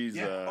 She's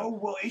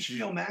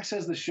HBO Max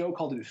has the show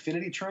called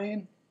Infinity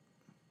Train.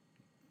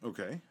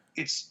 Okay.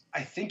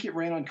 I think it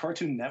ran on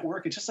Cartoon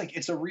Network. It's just like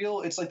it's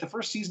like the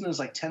first season is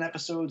like 10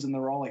 episodes and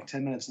they're all like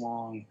 10 minutes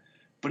long,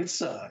 but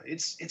it's a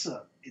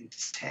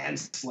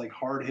intense, like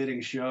hard hitting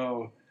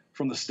show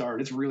from the start.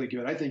 It's really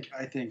good. I think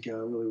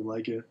really would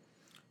like it.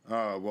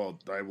 Well,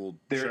 I will.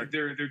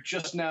 They're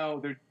just now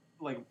they're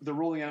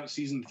rolling out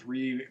season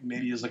 3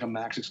 maybe as like a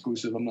Max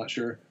exclusive. I'm not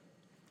sure.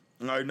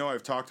 I know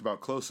I've talked about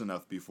Close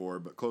Enough before,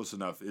 but Close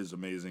Enough is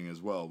amazing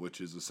as well,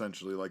 which is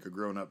essentially like a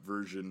grown-up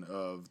version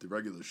of the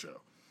regular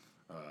show.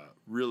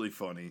 Really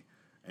funny.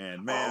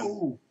 And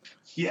man,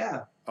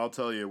 I'll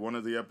tell you, one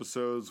of the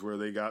episodes where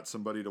they got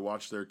somebody to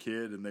watch their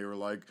kid and they were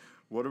like,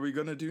 what are we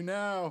going to do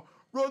now?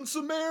 Run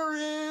some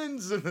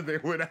errands! And then they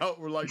went out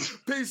and were like,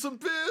 pay some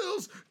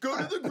bills, go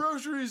to the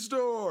grocery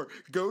store,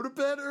 go to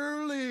bed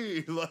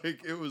early.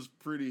 Like, it was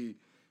pretty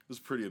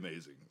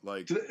amazing.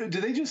 Like, do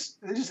they just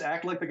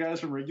act like the guys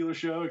from regular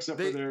show, except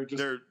for they're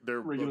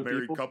a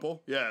married people?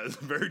 couple? Yeah, it's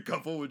a married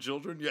couple with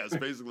children. Yes,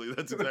 basically,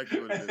 that's exactly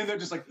what it is. And they're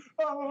just like,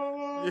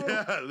 oh,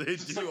 yeah, they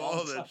do like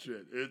all that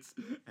shit.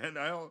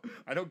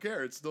 I don't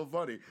care. It's still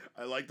funny.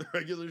 I like the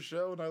regular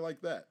show, and I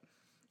like that.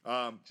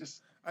 I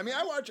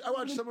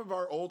watch some of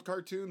our old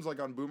cartoons like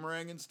on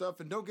Boomerang and stuff.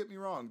 And don't get me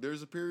wrong,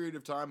 there's a period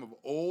of time of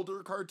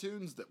older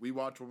cartoons that we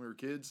watched when we were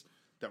kids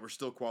that were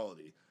still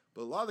quality.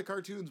 But a lot of the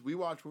cartoons we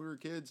watched when we were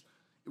kids,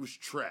 it was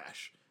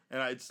trash.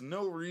 and it's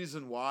no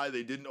reason why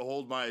they didn't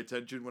hold my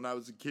attention when I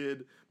was a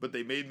kid, but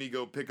they made me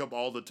go pick up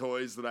all the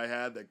toys that I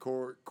had that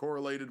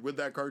correlated with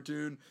that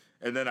cartoon,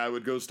 and then I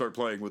would go start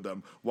playing with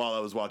them while I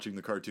was watching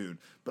the cartoon.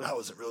 But I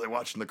wasn't really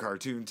watching the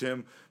cartoon,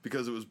 Tim,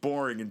 because it was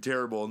boring and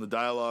terrible, and the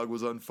dialogue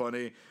was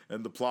unfunny,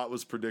 and the plot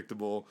was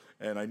predictable,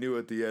 and I knew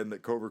at the end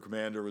that Cobra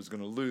Commander was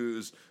going to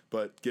lose,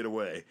 but get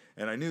away.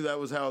 And I knew that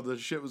was how the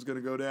shit was going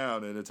to go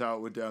down, and it's how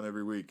it went down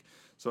every week.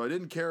 So I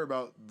didn't care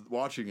about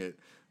watching it.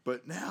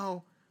 But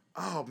now,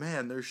 oh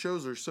man, their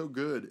shows are so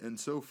good and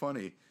so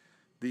funny.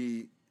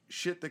 The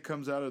shit that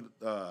comes out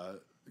of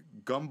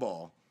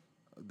Gumball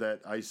that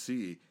I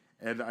see,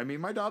 and I mean,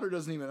 my daughter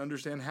doesn't even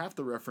understand half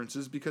the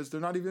references because they're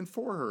not even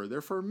for her.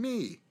 They're for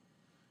me.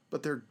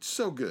 But they're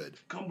so good.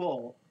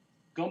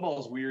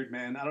 Gumball's weird,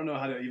 man. I don't know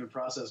how to even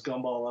process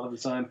Gumball a lot of the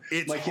time.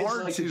 It's my kids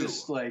hard like to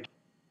just like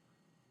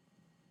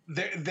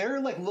they're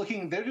like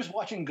looking. They're just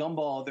watching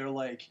Gumball. They're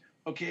like,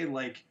 okay,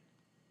 like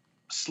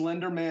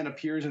Slender Man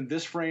appears in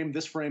this frame,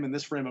 and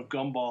this frame of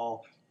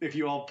Gumball. If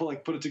you all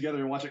put it together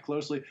and watch it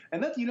closely,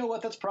 and that, you know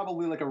what, that's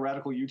probably like a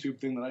radical YouTube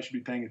thing that I should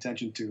be paying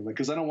attention to, like,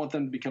 because I don't want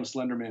them to become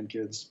Slender Man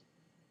kids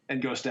and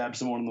go stab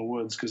someone in the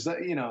woods, because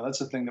that, you know, that's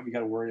the thing that we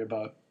got to worry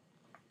about.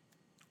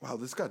 Wow,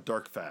 this got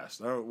dark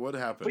fast. I don't know what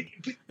happened.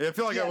 But I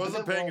feel like I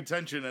wasn't paying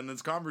attention, and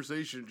this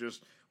conversation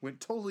just went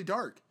totally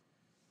dark.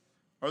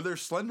 Are there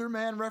Slender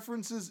Man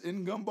references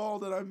in Gumball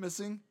that I'm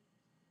missing?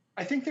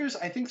 I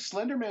think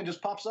Slender Man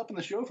just pops up in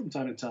the show from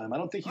time to time. I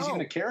don't think he's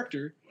even a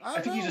character. I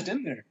think he's just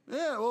in there.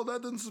 Yeah, well,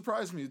 that doesn't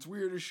surprise me. It's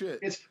weird as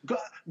shit.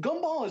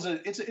 Gumball is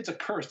a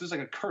curse. There's like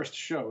a cursed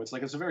show. It's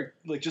a very,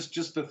 like,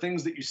 just the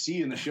things that you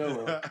see in the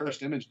show are like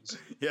cursed images.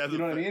 Yeah, you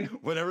know what I mean?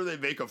 Whenever they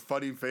make a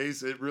funny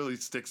face, it really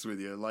sticks with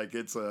you. Like,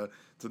 it's an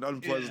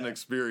unpleasant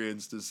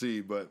experience to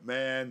see. But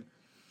man,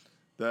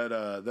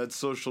 that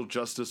social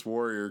justice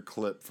warrior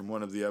clip from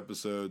one of the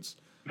episodes,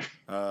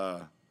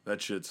 that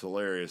shit's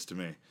hilarious to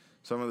me.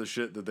 Some of the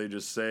shit that they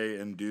just say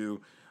and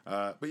do.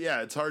 But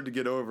yeah, it's hard to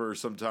get over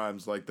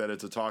sometimes, like that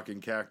it's a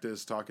talking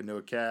cactus talking to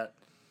a cat,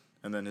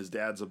 and then his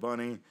dad's a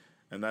bunny,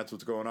 and that's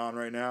what's going on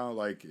right now.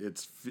 Like,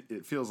 it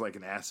feels like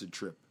an acid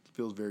trip. It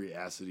feels very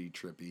acidy,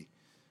 trippy,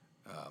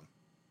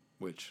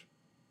 which,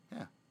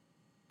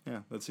 yeah,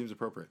 that seems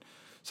appropriate.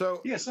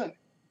 So yeah, it's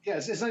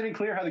not even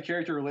clear how the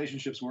character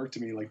relationships work to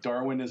me. Like,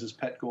 Darwin is his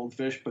pet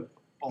goldfish, but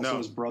also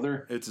his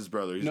brother. It's his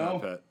brother. He's not a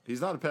pet.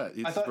 He's not a pet.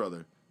 He's his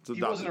brother. He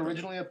wasn't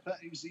originally a pet.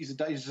 He's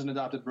just an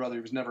adopted brother.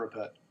 He was never a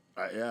pet.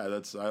 I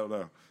don't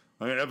know.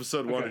 I mean,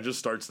 episode 1, it just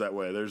starts that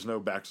way. There's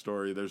no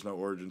backstory. There's no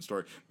origin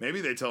story.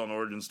 Maybe they tell an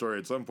origin story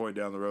at some point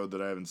down the road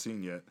that I haven't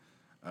seen yet.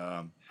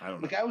 I don't know.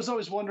 Like, I was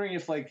always wondering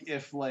if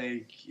it's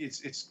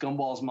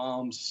Gumball's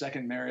mom's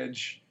second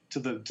marriage to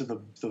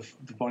the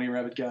bunny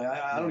rabbit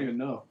guy. I don't even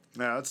know.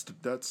 Yeah,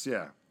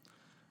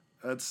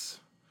 that's.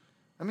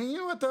 I mean, you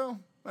know what though?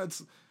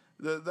 That's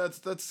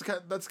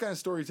the kind of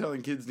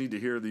storytelling kids need to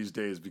hear these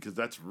days, because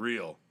that's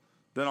real.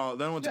 Then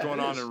what's going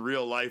on in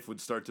real life would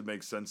start to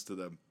make sense to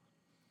them.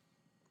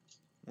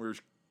 We're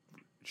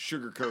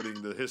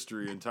sugarcoating the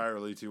history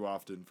entirely too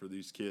often for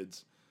these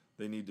kids.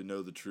 They need to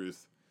know the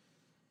truth.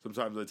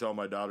 Sometimes I tell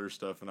my daughter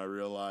stuff and I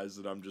realize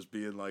that I'm just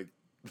being like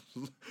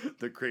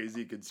the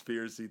crazy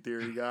conspiracy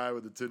theory guy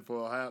with the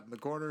tinfoil hat in the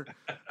corner.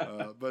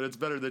 But it's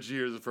better that she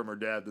hears it from her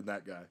dad than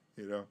that guy.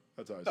 You know,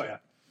 that's how I say it.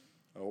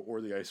 Oh, or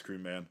the ice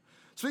cream man.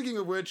 Speaking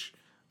of which,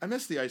 I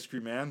miss the ice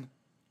cream man.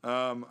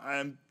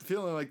 I'm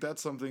feeling like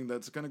that's something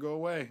that's going to go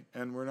away,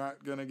 and we're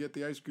not going to get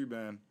the ice cream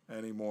man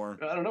anymore.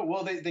 I don't know.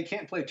 Well, they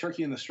can't play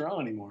Turkey in the Straw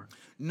anymore.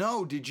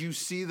 No, did you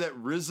see that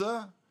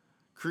RZA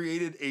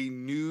created a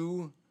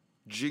new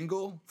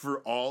jingle for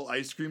all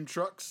ice cream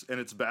trucks, and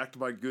it's backed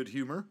by Good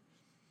Humor?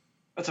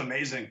 That's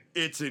amazing.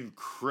 It's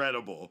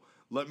incredible,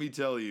 let me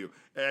tell you.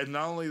 And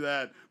not only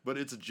that, but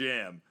it's a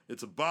jam.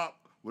 It's a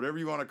bop, whatever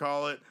you want to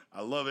call it.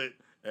 I love it,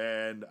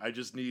 and I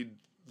just need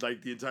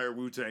like the entire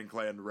Wu-Tang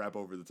Clan to rap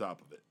over the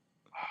top of it,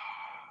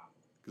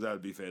 because that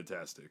would be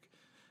fantastic.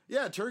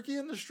 Yeah, Turkey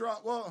in the Straw.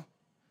 Well,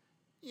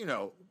 you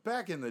know,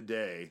 back in the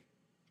day,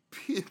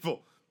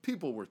 people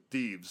were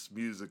thieves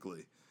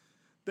musically.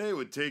 They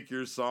would take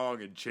your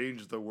song and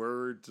change the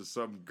word to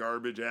some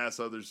garbage ass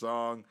other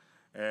song,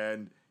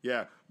 and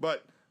yeah,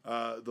 but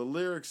the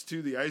lyrics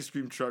to the ice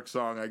cream truck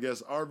song, I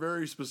guess, are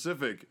very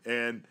specific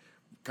and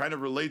kind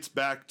of relates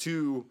back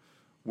to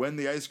when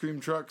the ice cream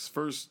trucks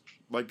first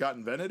like got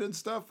invented and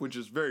stuff, which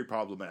is very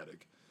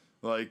problematic.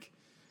 Like,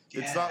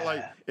 it's not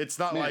like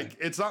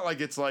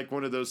it's like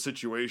one of those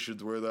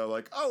situations where they're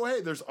like, oh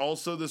hey, there's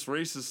also this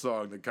racist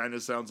song that kind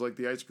of sounds like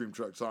the ice cream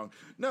truck song.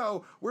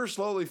 No, we're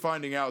slowly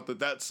finding out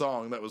that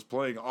song that was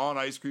playing on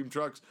ice cream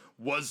trucks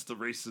was the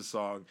racist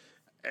song,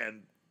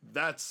 and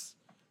that's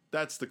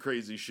the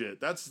crazy shit.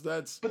 That's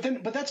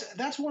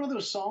one of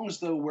those songs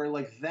though where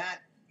like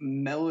that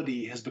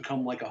melody has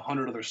become like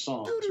 100 other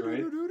songs,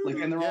 right? Like,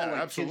 and they're all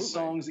like kids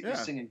songs that you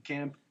sing in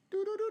camp.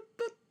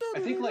 I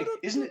think, like,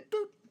 isn't it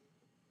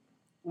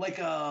like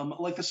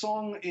the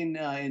song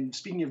in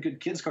speaking of good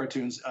kids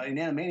cartoons in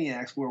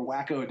Animaniacs where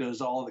Wacko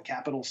does all the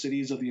capital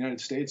cities of the United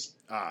States?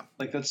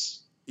 Like,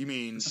 that's You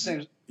mean It's the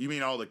same. You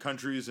mean all the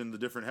countries in the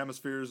different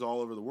hemispheres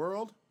all over the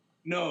world?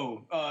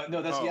 No,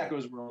 that's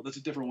Yakko's World. That's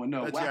a different one.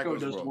 No, That's Wacko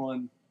Yakko's does World.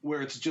 one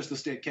where it's just the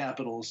state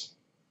capitals.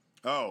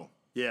 Oh,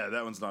 yeah,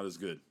 that one's not as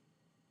good.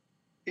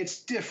 It's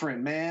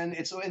different, man.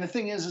 And the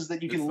thing is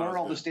that you can learn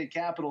all the state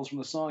capitals from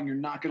the song. You're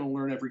not going to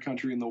learn every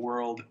country in the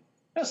world.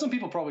 Yeah, some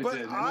people probably But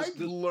did. I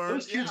learned.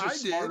 Those kids Yeah, are I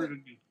smarter did.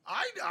 than me.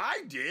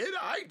 I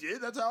did.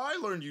 That's how I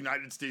learned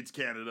United States,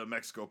 Canada,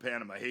 Mexico,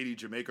 Panama, Haiti,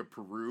 Jamaica,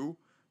 Peru,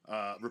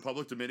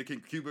 Republic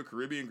Dominican, Cuba,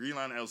 Caribbean,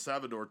 Greenland, El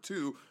Salvador,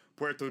 too,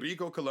 Puerto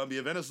Rico,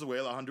 Colombia,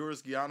 Venezuela,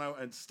 Honduras, Guyana,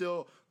 and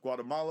still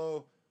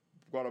Guatemala,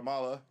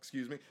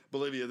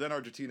 Bolivia, then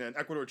Argentina, and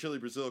Ecuador, Chile,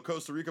 Brazil,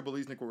 Costa Rica,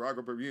 Belize,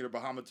 Nicaragua, Bermuda,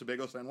 Bahamas,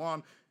 Tobago, San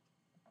Juan,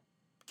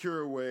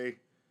 Uruguay,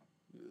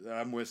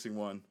 I'm missing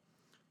one,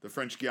 the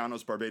French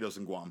Guianas, Barbados,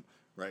 and Guam.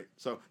 Right,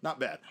 so not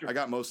bad. Sure. I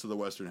got most of the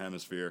Western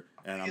Hemisphere,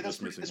 and I'm just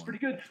missing one. That's pretty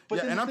good. But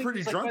yeah, and I'm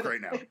pretty drunk right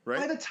now. Right.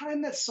 By the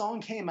time that song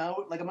came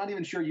out, I'm not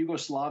even sure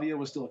Yugoslavia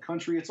was still a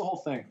country. It's a whole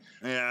thing.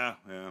 Yeah.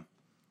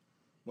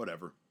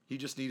 Whatever. He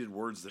just needed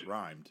words that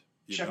rhymed.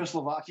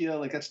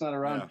 Czechoslovakia, that's not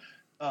around.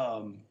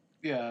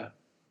 Yeah.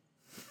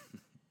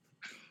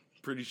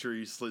 Pretty sure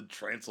you slid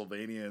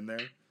Transylvania in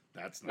there.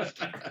 That's not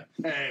too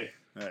bad.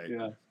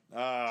 Hey.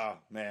 Yeah.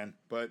 Man.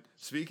 But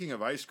speaking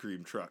of ice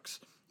cream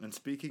trucks. And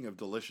speaking of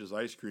delicious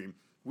ice cream,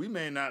 we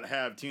may not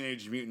have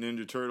Teenage Mutant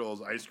Ninja Turtles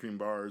ice cream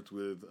bars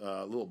with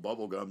little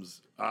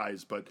bubblegum's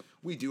eyes, but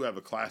we do have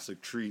a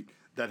classic treat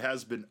that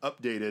has been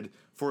updated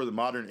for the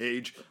modern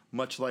age,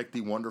 much like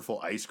the wonderful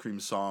ice cream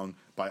song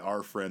by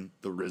our friend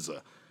the RZA.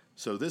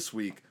 So this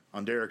week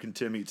on Derek and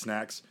Tim Eat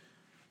Snacks,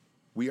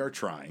 we are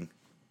trying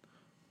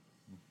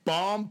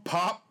Bomb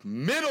Pop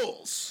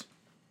Middles.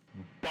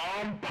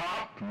 Bomb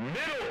Pop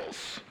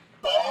Middles.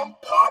 Bomb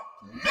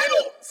Pop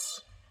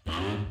Middles.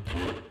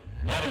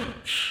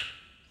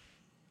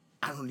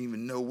 I don't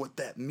even know what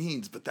that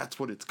means, but that's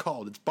what it's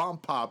called. It's Bomb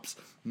Pop's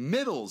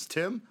Middles,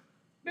 Tim.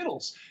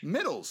 Middles.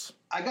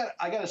 I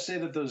gotta say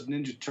that those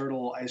Ninja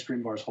Turtle ice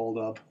cream bars hold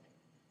up.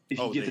 If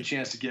you get the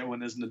chance to get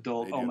one as an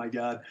adult, oh my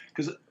god!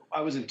 Because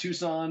I was in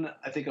Tucson.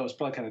 I think I was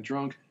probably kind of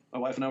drunk. My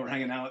wife and I were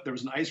hanging out. There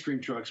was an ice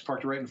cream truck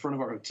parked right in front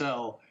of our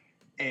hotel,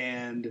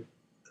 and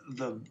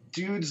the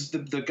dudes,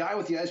 the guy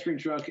with the ice cream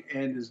truck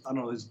and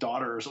his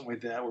daughter or something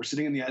like that, were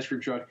sitting in the ice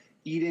cream truck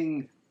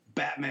eating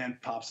Batman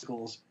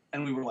popsicles,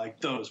 and we were like,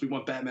 we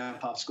want Batman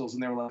popsicles,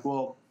 and they were like,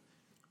 well,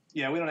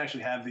 yeah, we don't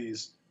actually have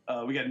these.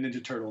 We got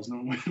Ninja Turtles,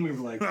 and we were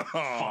like,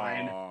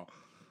 fine.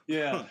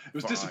 Yeah, it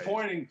was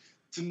disappointing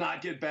to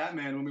not get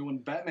Batman when we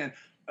wanted Batman,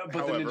 but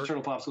the Ninja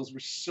Turtle popsicles were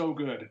so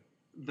good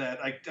that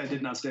I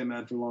did not stay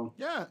mad for long.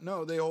 Yeah,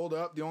 no, they hold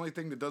up. The only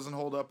thing that doesn't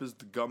hold up is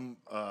the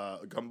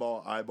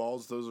gumball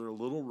eyeballs. Those are a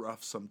little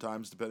rough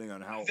sometimes, depending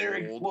on how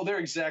old. Well, they're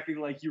exactly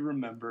like you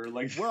remember,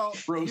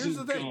 frozen here's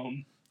the thing.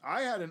 gum.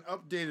 I had an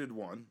updated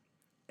one,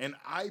 and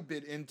I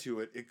bit into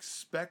it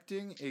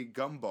expecting a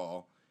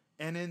gumball,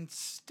 and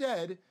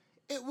instead,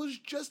 it was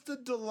just a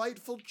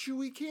delightful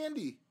chewy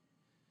candy,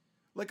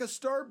 like a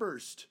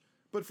Starburst.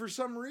 But for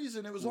some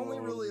reason, it was only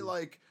really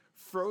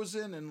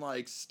frozen and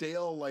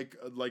stale, like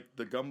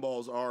the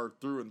gumballs are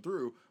through and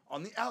through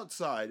on the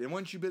outside. And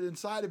once you bit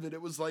inside of it,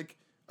 it was like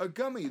a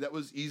gummy that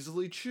was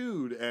easily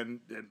chewed and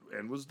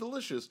was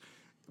delicious.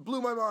 It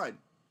blew my mind,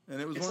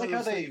 and it was one of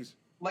those things.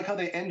 Like how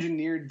they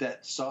engineered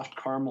that soft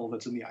caramel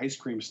that's in the ice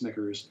cream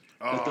Snickers.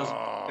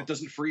 That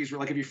doesn't freeze.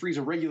 Like if you freeze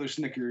a regular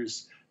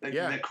Snickers, that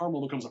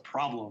caramel becomes a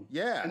problem.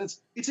 Yeah. And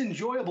it's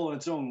enjoyable in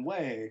its own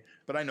way.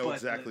 But I know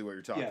exactly what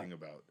you're talking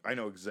about. I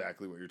know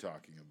exactly what you're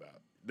talking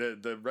about.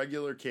 The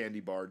regular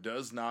candy bar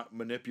does not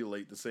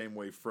manipulate the same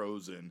way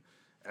frozen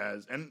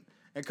as and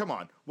come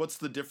on, what's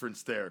the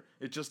difference there?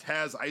 It just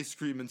has ice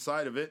cream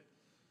inside of it.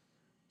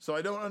 So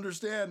I don't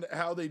understand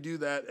how they do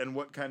that and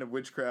what kind of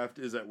witchcraft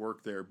is at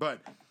work there. But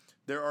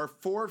there are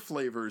 4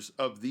 flavors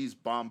of these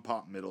Bomb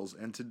Pop Middles,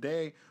 and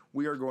today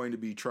we are going to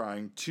be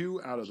trying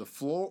 2 out of the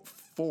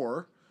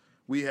 4.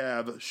 We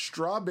have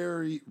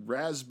strawberry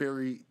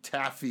raspberry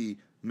taffy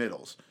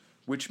middles,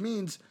 which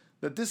means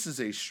that this is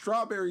a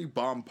strawberry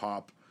Bomb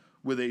Pop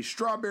with a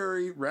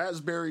strawberry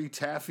raspberry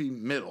taffy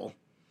middle.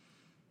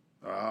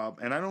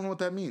 And I don't know what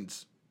that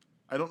means.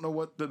 I don't know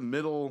what the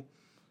middle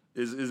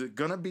is. Is it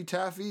going to be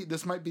taffy?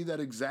 This might be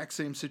that exact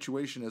same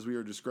situation as we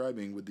are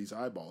describing with these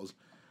eyeballs.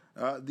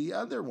 The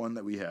other one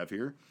that we have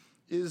here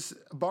is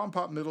Bomb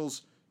Pop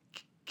Middles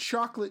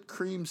chocolate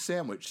cream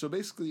sandwich. So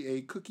basically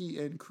a cookie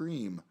and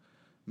cream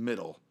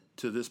middle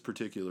to this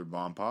particular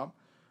Bomb Pop.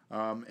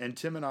 And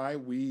Tim and I,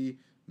 we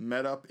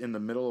met up in the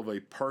middle of a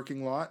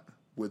parking lot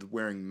with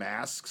wearing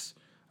masks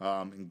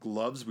and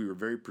gloves. We were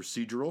very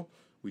procedural.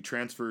 We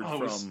transferred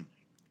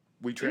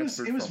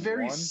It was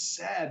very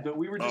sad, but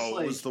we were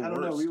just I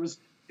don't know.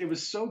 It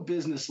was so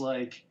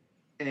businesslike,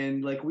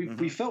 and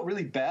we felt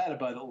really bad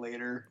about it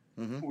later.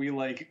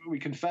 Mm-hmm. We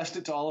confessed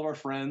it to all of our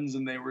friends,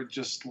 and they were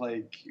just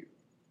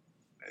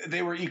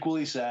they were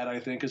equally sad, I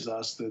think, as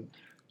us that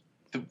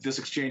this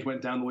exchange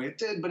went down the way it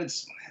did. But it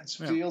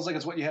feels like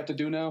it's what you have to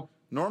do now.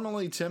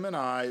 Normally, Tim and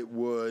I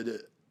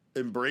would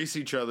embrace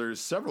each other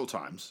several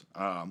times.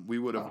 We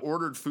would have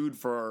ordered food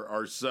for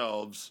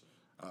ourselves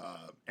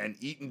and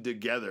eaten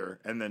together,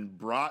 and then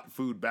brought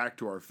food back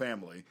to our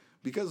family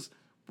because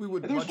we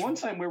would. There was one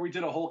time where we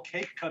did a whole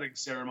cake cutting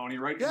ceremony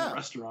right in the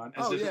restaurant,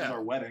 as if it was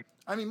our wedding.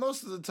 I mean,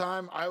 most of the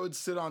time I would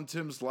sit on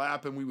Tim's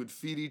lap and we would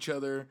feed each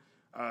other.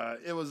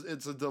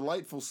 It's a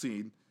delightful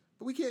scene,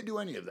 but we can't do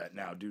any of that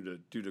now due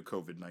to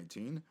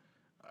COVID-19.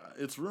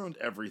 It's ruined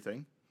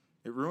everything.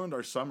 It ruined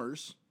our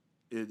summers.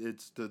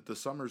 It's the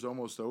summer's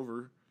almost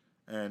over,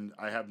 and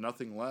I have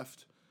nothing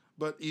left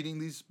but eating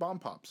these bomb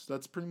pops.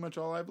 That's pretty much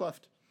all I've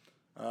left.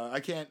 I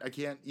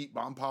can't eat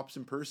bomb pops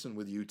in person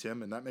with you,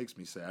 Tim, and that makes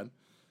me sad.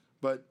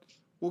 But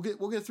we'll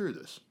get through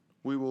this.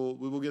 We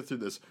will get through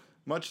this.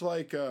 Much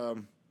like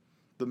the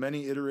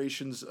many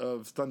iterations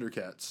of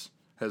Thundercats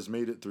has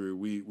made it through,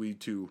 we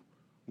too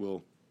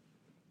will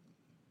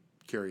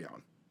carry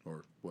on,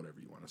 or whatever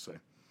you want to say.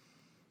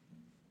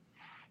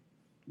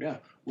 Yeah.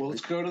 Well,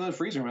 let's go to the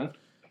freezer, man.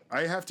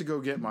 I have to go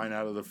get mine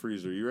out of the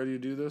freezer. You ready to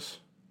do this?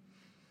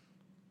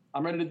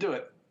 I'm ready to do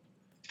it.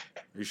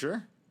 Are you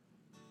sure?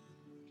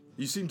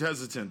 You seemed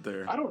hesitant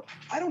there. I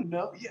don't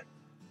know.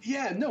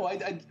 Yeah. No.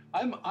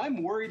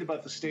 I'm worried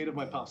about the state of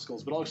my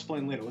popsicles, but I'll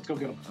explain later. Let's go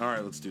get them. All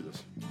right, let's do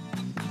this.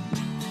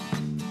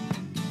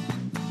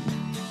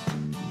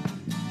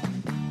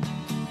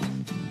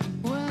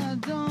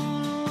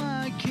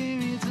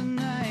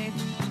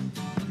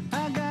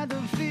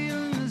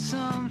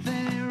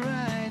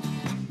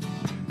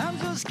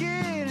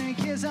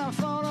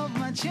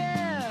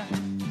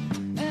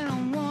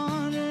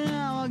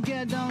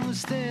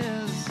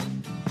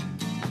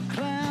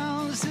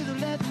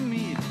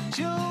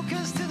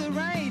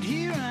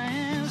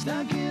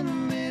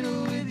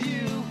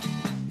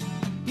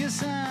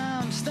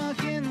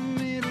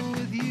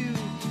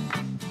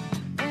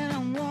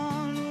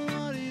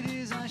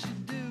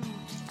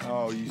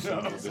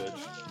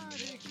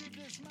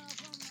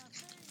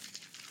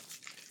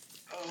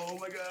 Oh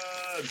my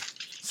god.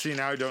 See,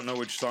 now I don't know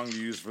which song to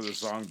use for the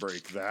song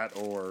break. That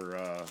or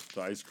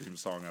the ice cream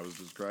song I was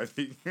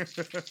describing.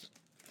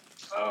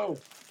 Oh.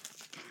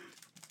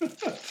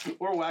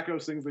 Or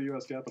Wacko sings the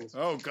U.S. Capitals.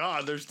 Oh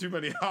god, there's too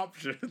many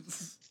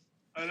options.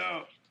 I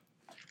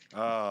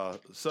know.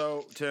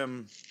 So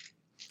Tim,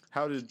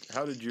 how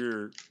did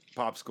your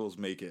popsicles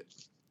make it?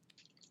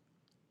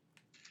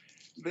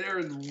 They're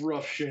in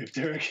rough shape,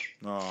 Derek.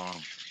 Oh.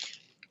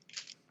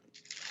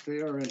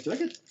 They are in. Did I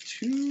get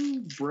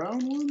 2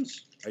 brown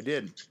ones? I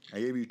did. I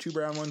gave you 2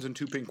 brown ones and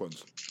 2 pink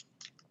ones.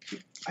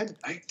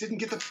 I didn't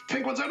get the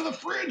pink ones out of the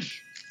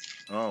fridge.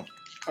 Oh.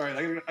 All right,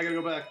 I gotta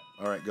go back.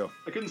 All right, go.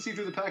 I couldn't see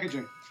through the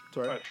packaging. It's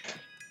all right.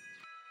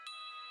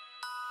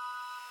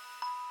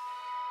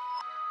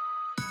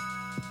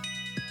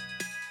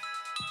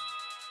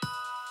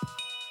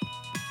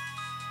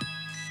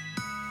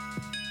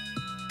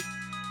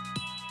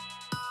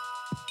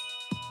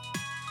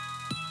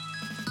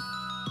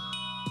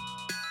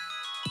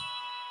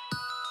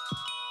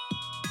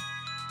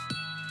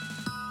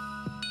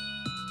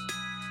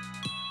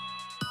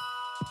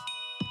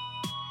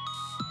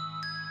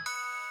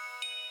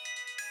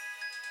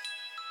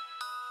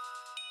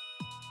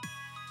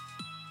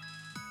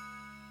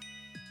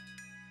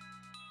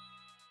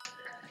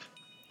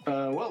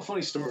 Well,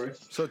 funny story.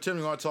 So, Tim,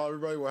 you want to tell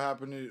everybody what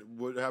happened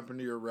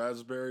to your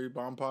raspberry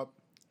bomb pop?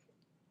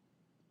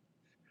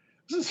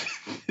 This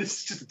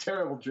is just a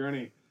terrible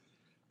journey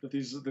that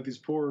these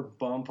poor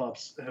bomb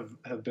pops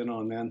have been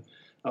on, man.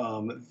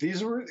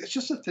 It's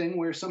just a thing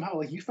where somehow,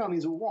 like, you found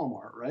these at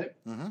Walmart, right?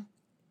 Mm-hmm.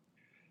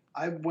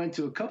 I went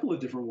to a couple of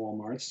different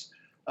Walmarts.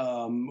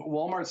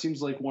 Walmart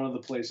seems like one of the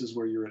places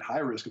where you're at high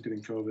risk of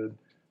getting COVID.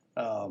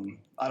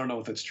 I don't know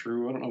if that's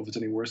true. I don't know if it's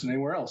any worse than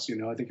anywhere else. You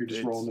know, I think you're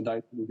just rolling the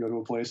dice when you go to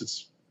a place.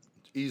 It's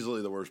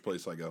easily the worst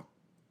place I go.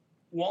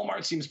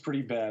 Walmart seems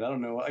pretty bad. I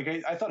don't know. Like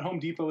I thought Home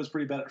Depot was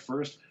pretty bad at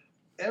first.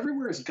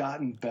 Everywhere has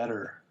gotten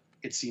better.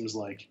 It seems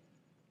like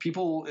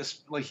people,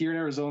 like here in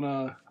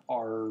Arizona,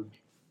 are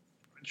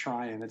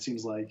trying. It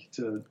seems like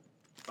to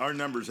our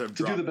numbers have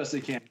dropped. Do the best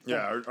they can.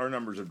 Yeah, our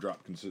numbers have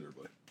dropped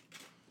considerably.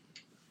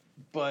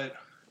 But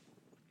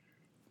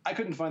I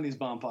couldn't find these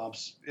bomb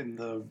pops in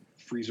the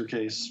freezer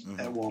case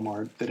at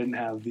Walmart. They didn't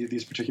have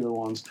these particular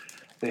ones.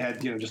 They had,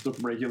 just the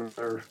regular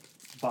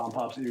bomb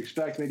pops that you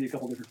expect, maybe a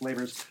couple different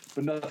flavors,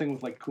 but nothing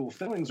with like cool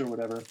fillings or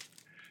whatever.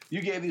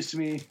 You gave these to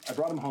me. I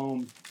brought them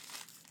home.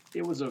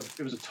 It was a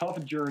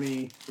tough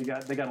journey. They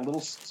got a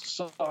little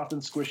soft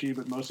and squishy,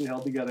 but mostly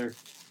held together.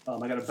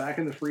 I got it back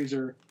in the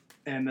freezer,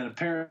 and then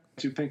apparently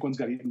 2 pink ones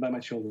got eaten by my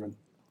children.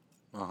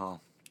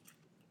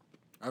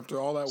 After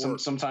all that work,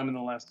 sometime in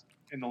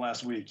the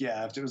last week,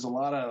 yeah. It was a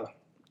lot of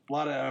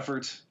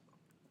effort.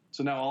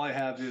 So now all I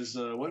have is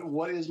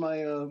what is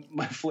my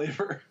my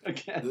flavor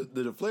again?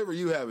 The flavor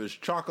you have is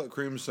chocolate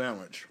cream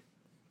sandwich.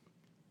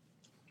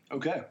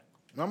 Okay.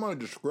 I'm going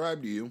to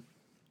describe to you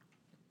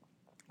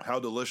how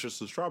delicious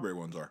the strawberry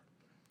ones are.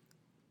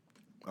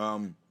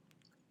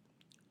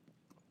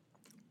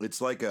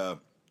 It's like a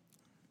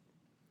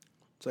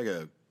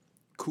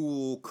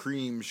cool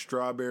cream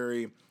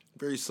strawberry,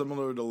 very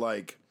similar to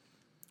like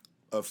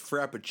a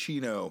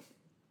Frappuccino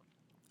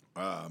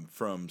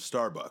from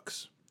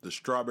Starbucks, the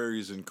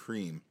strawberries and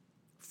cream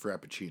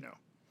Frappuccino.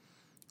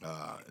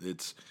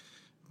 It's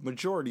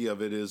majority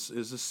of it is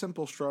a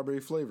simple strawberry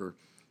flavor.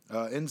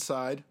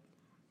 Inside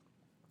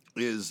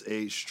is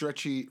a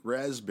stretchy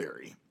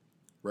raspberry,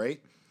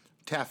 right?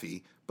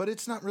 Taffy, but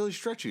it's not really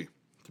stretchy,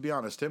 to be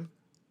honest, Tim.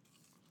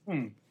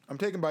 I'm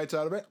taking bites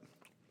out of it.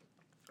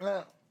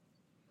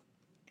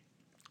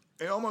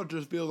 It almost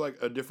just feels like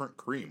a different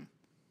cream.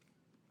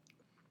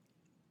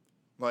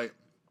 Like,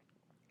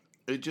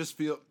 I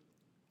feel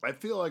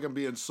like I'm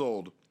being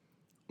sold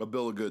a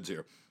bill of goods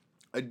here.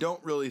 I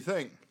don't really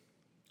think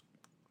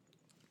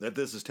that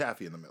this is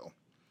taffy in the middle.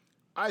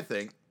 I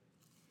think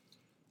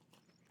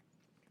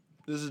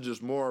this is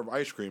just more of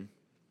ice cream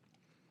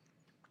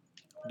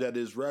that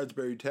is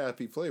raspberry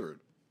taffy flavored.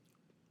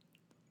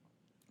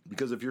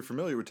 Because if you're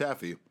familiar with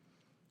taffy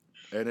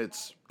and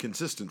its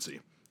consistency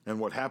and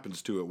what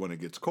happens to it when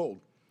it gets cold,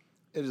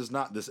 it is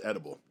not this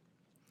edible.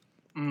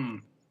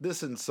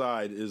 This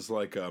inside is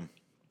like a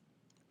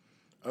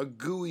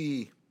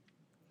gooey,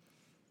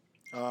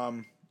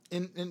 kind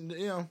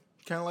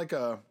of like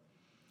a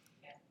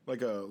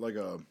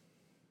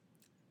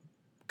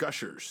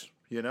Gushers,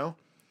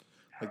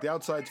 like the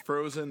outside's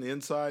frozen, the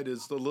inside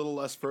is a little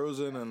less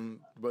frozen,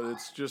 but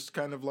it's just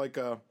kind of like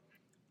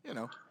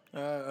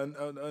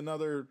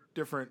another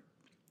different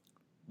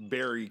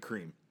berry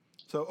cream.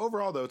 So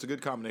overall, though, it's a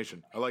good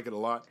combination. I like it a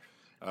lot.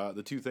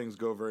 The two things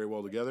go very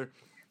well together.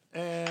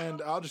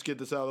 And I'll just get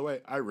this out of the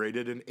way. I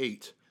rated an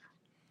 8.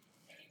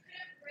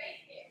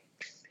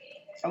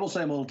 I will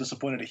say I'm a little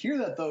disappointed to hear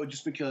that, though,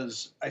 just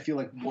because I feel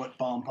like what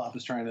Bomb Pop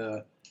is trying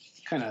to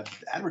kind of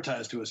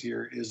advertise to us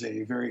here is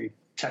a very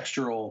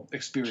textural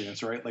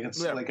experience, right? Like I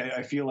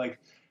feel like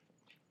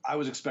I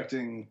was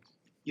expecting,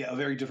 a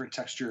very different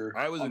texture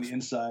on the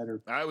inside.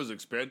 I was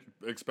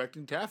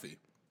expecting taffy.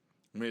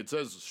 I mean, it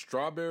says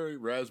strawberry,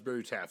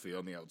 raspberry, taffy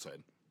on the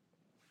outside.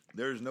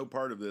 There's no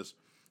part of this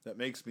that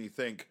makes me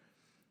think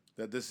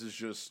that this is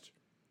just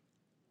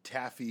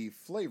taffy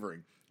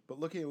flavoring. But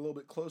looking a little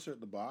bit closer at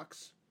the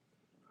box,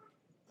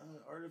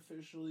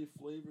 artificially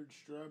flavored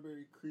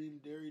strawberry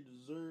cream dairy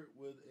dessert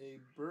with a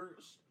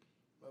burst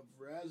of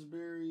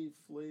raspberry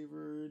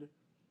flavored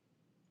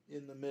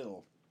in the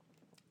middle.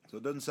 So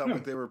it doesn't sound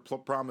like they were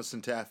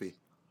promising taffy.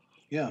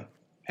 Yeah.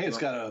 Hey, it's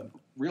got a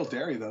real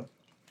dairy, though.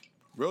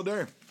 Real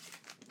dairy.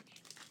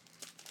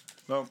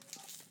 So,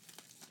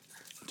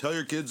 tell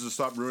your kids to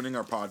stop ruining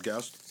our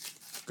podcast.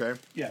 Okay?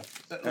 Yeah.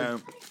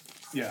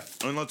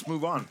 And let's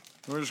move on.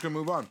 We're just going to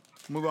move on.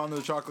 Move on to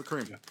the chocolate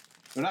cream. Yeah.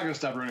 They're not going to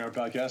stop ruining our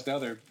podcast. Now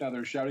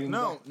they're shouting.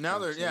 Now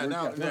they're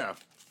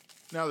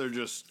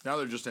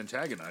just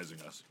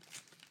antagonizing us.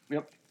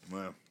 Yep.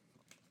 Well,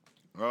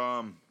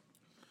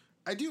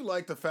 I do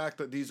like the fact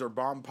that these are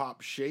Bomb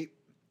Pop shape,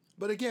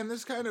 but again,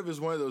 this kind of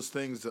is one of those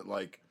things that,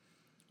 like,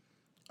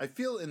 I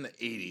feel in the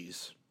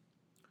 80s,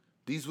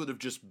 these would have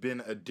just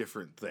been a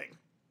different thing.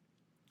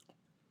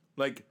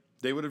 Like,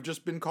 they would have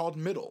just been called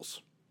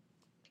middles,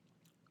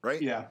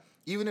 right? Yeah.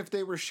 Even if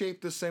they were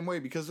shaped the same way,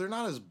 because they're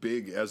not as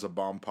big as a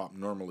Bomb Pop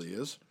normally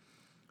is.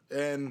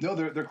 And no,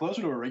 they're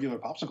closer to a regular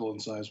popsicle in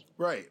size.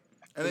 Right.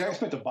 And I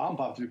expect a Bomb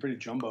Pop to be pretty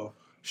jumbo.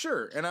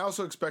 Sure, and I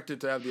also expect it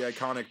to have the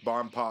iconic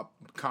Bomb Pop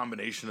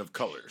combination of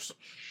colors.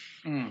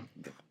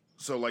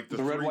 So like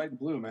the red, white, and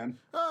blue, man.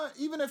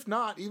 Even if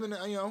not,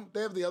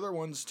 they have the other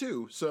ones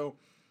too. So,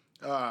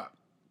 yeah,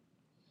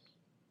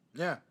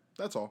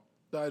 that's all.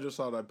 I just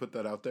thought I'd put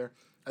that out there.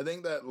 I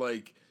think that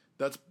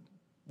that's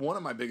one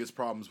of my biggest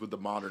problems with the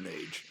modern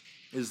age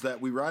is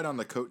that we ride on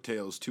the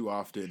coattails too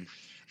often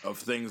of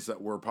things that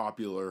were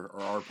popular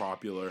or are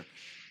popular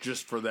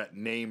just for that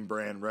name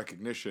brand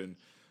recognition.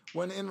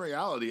 When in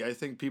reality, I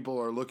think people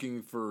are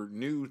looking for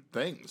new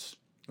things.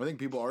 I think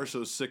people are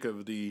so sick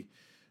of the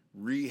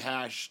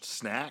rehashed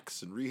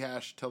snacks and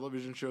rehashed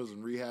television shows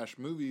and rehashed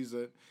movies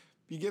that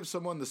if you give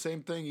someone the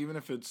same thing, even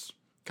if it's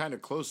kind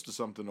of close to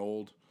something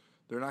old,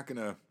 they're not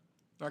gonna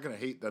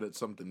hate that it's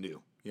something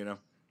new, Yeah,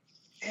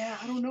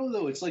 I don't know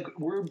though. It's like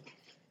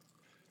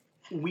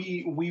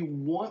we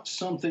want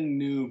something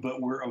new,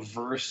 but we're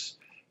averse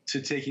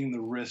to taking the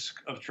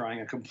risk of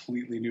trying a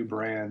completely new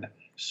brand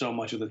so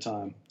much of the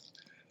time.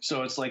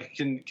 So it's like,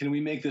 can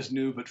we make this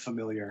new but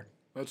familiar?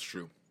 That's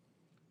true.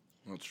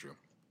 All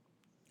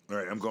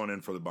right, I'm going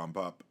in for the Bomb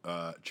Pop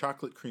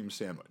chocolate cream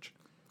sandwich.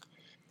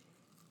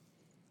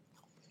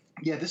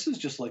 Yeah, this is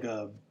just like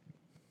a...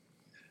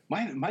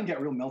 Mine got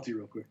real melty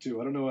real quick,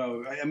 too. I don't know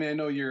how... I mean, I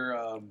know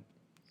your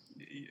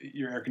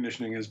air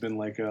conditioning has been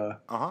like... Yeah.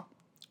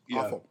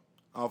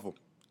 Awful.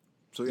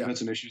 So, yeah. You've had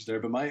some issues there,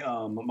 but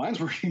mine's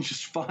working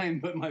just fine,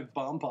 but my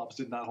Bomb Pops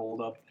did not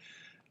hold up.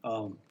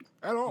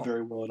 At all.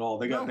 Very well at all.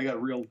 They got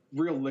real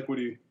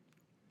liquidy.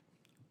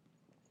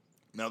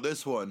 Now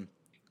this one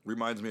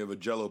reminds me of a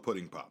Jell-O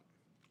pudding pop.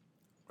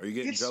 Are you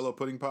getting Jell-O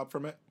pudding pop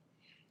from it?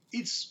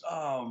 It's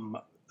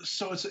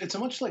so it's a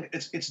much like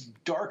it's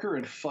darker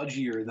and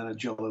fudgier than a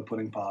Jell-O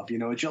pudding pop.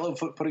 A Jell-O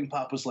pudding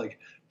pop was like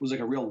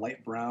a real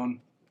light brown.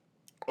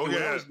 Oh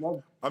yeah.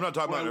 I'm not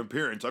talking about in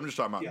appearance. I'm just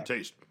talking about in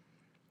taste.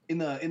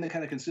 in the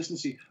kind of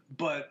consistency.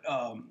 But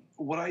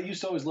what I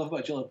used to always love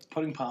about Jello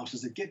pudding pops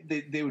is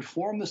they would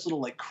form this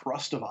little like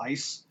crust of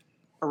ice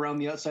around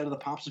the outside of the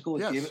popsicle.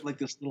 It gave it like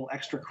this little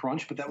extra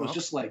crunch, but that was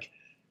just like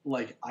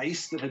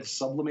ice that had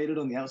sublimated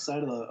on the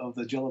outside of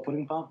the Jello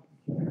pudding pop.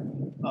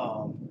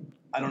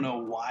 I don't know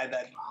why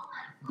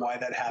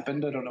that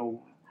happened. I don't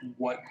know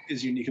what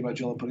is unique about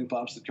Jello pudding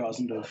pops that caused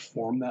them to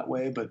form that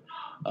way, but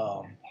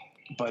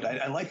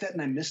I like that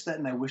and I miss that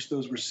and I wish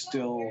those were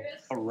still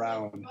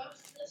around.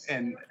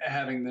 And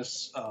having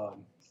this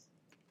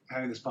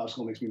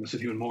popsicle makes me miss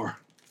it even more.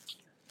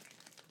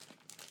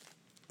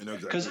 I know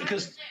exactly.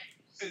 Because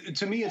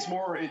to me, it's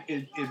more.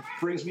 It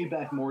brings me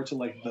back more to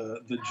like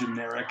the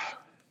generic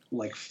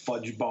like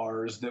fudge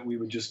bars that we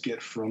would just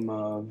get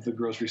from the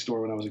grocery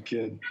store when I was a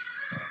kid.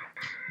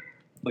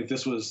 Like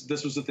this was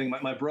the thing.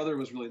 My brother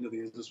was really into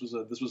these. This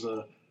was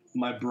a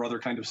my brother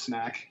kind of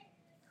snack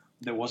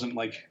that wasn't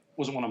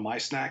one of my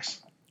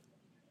snacks.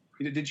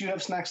 Did you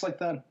have snacks like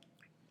that?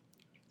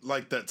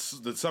 Like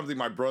that's something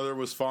my brother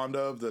was fond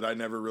of that I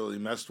never really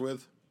messed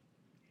with.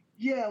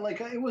 Yeah,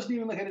 like it wasn't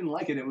even like I didn't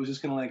like it. It was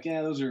just kind of like,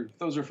 yeah, those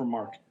are for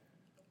Mark.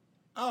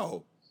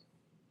 Oh.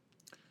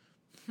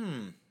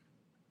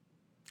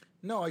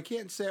 No, I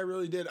can't say I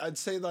really did. I'd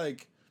say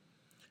like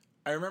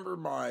I remember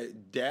my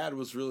dad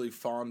was really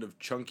fond of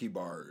Chunky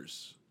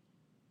bars.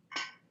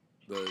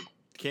 The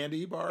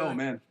candy bar. Oh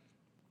man.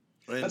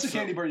 And that's a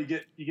candy bar you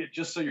get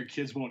just so your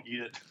kids won't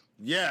eat it.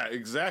 Yeah,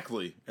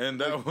 exactly.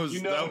 And that was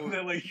they're not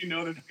going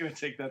to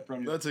take that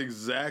from you. That's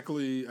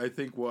exactly I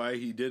think why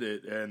he did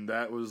it, and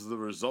that was the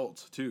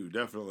result too.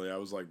 Definitely, I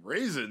was like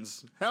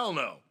raisins. Hell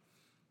no.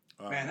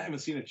 Man, I haven't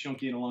seen a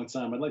Chunky in a long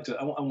time. I'd like to.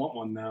 I want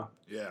one now.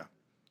 Yeah.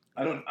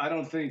 I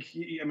don't think.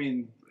 I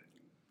mean,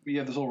 we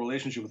have this whole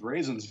relationship with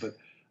raisins, but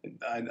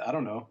I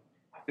don't know.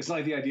 It's not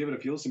like the idea of it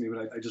appeals to me,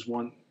 but I just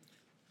want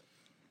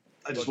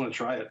to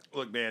try it.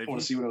 Look, man, I want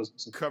to see what I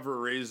was. Cover a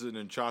raisin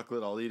in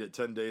chocolate, I'll eat it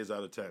 10 days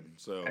out of 10.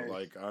 So,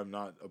 like, I'm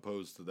not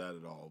opposed to that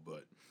at all.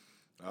 But,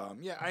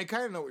 yeah, I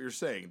kind of know what you're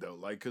saying, though.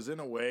 Like, because in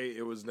a way,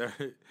 it was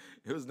never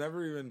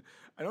even.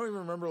 I don't even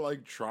remember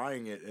like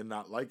trying it and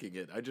not liking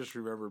it. I just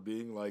remember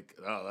being like,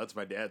 "Oh, that's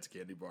my dad's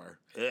candy bar.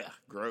 Ugh,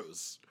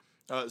 gross."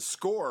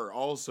 Score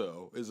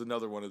also is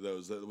another one of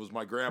those. That was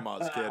my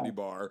grandma's candy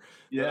bar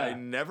that I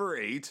never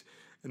ate.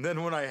 And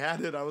then when I had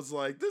it, I was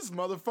like, this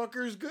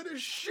motherfucker is good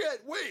as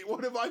shit. Wait,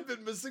 what have I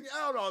been missing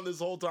out on this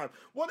whole time?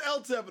 What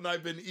else haven't I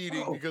been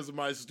eating because of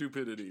my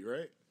stupidity,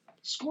 right?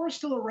 Score is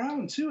still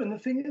around, too. And the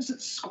thing is that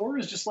Score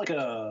is just like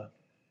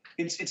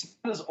it's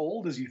not as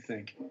old as you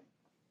think.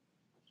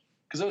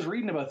 Because I was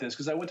reading about this,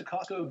 because I went to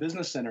Costco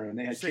Business Center, and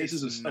they had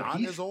cases of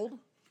not as old?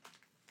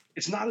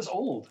 It's not as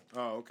old.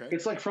 Oh, okay.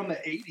 It's like from the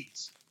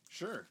 80s.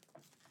 Sure.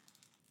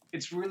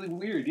 It's really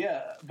weird,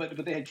 yeah.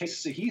 But they had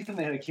cases of Heath and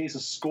they had a case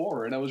of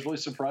Score, and I was really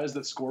surprised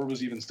that Score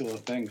was even still a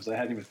thing because I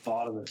hadn't even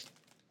thought of it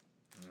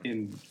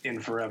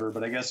in forever.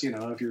 But I guess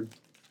if you're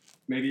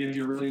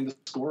really into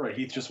Score, a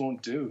Heath just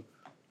won't do.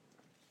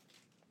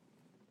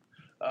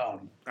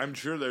 I'm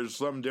sure there's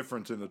some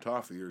difference in the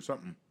toffee or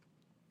something.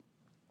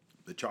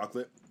 The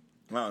chocolate,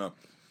 I don't know.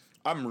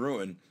 I'm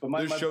ruined.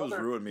 This show's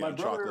ruined me on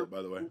chocolate,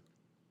 by the way.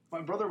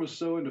 My brother was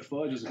so into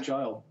fudge as a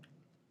child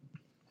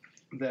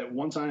that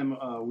one time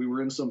we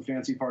were in some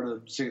fancy part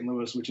of St.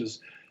 Louis, which is,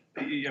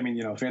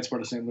 fancy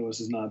part of St. Louis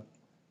is not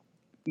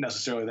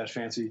necessarily that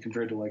fancy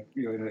compared to like,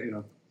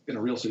 in a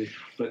real city,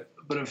 but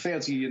a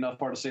fancy enough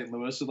part of St.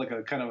 Louis, like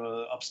a kind of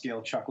a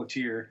upscale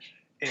chocolatier.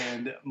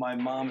 And my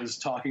mom is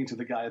talking to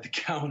the guy at the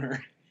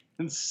counter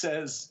and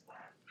says,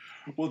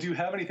 well, do you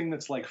have anything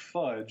that's like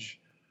fudge?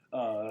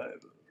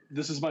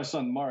 This is my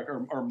son, Mark,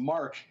 or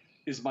Mark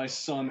is my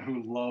son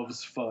who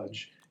loves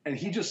fudge. And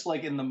he just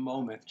like in the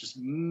moment just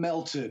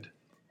melted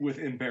with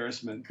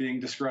embarrassment being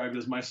described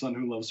as my son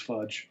who loves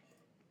fudge.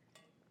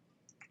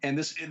 And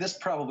this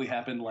probably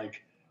happened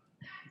like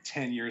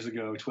 10 years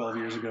ago, 12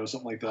 years ago,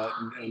 something like that.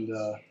 And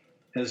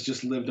has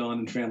just lived on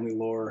in family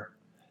lore.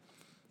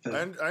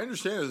 I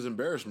understand his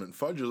embarrassment.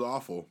 Fudge is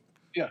awful.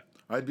 Yeah.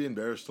 I'd be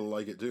embarrassed to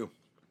like it too.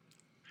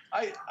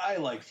 I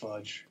like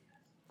fudge.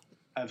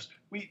 I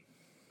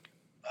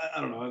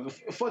don't know.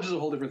 Fudge is a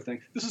whole different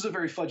thing. This is a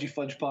very fudgy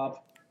fudge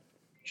pop.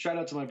 Shout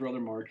out to my brother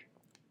Mark,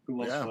 who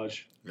loves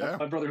fudge. Yeah.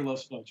 My brother who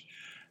loves fudge.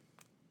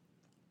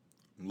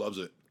 Loves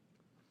it.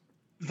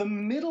 The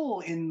middle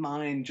in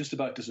mine just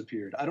about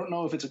disappeared. I don't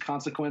know if it's a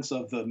consequence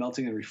of the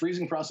melting and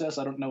refreezing process.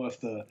 I don't know if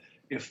the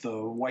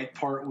white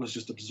part was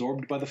just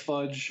absorbed by the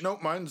fudge. No,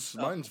 mine's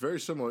very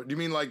similar. Do you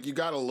mean like you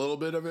got a little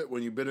bit of it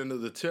when you bit into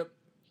the tip,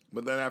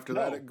 but then after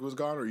that it was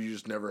gone, or you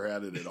just never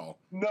had it at all?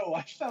 No,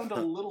 I found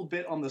a little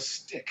bit on the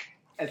stick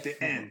at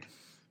the end.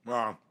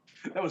 Wow.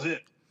 That was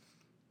it.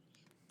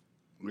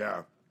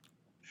 Yeah.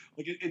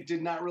 Like it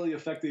did not really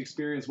affect the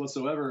experience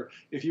whatsoever.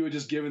 If you had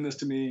just given this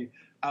to me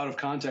out of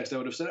context, I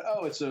would have said,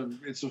 "Oh, it's a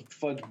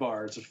fudge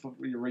bar. It's a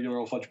regular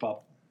old fudge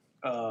pop,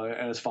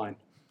 and it's fine."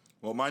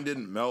 Well, mine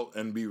didn't melt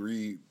and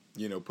be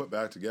put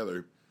back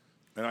together,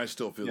 and I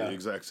still feel the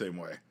exact same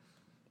way.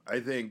 I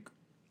think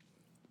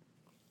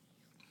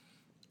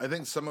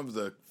some of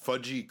the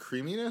fudgy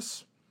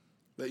creaminess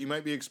that you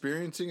might be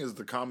experiencing is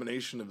the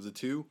combination of the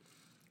two.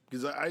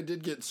 Because I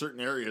did get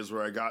certain areas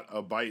where I got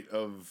a bite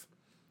of,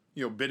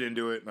 bit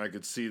into it, and I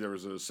could see there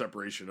was a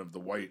separation of the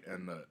white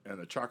and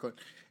the chocolate.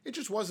 It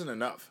just wasn't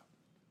enough.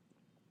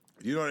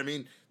 You know what I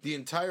mean? The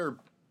entire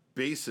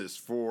basis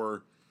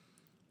for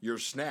your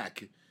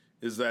snack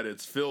is that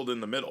it's filled in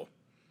the middle.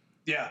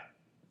 Yeah.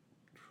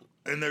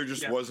 And there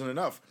just wasn't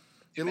enough.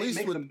 At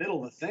least with the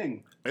middle of the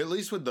thing. At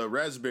least with the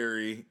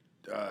raspberry,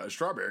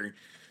 strawberry,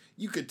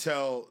 you could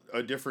tell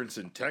a difference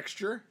in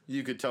texture.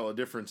 You could tell a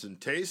difference in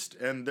taste.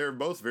 And they're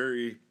both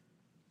very...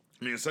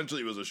 I mean,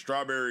 essentially it was a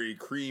strawberry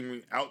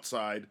cream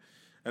outside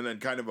and then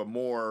kind of a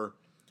more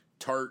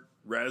tart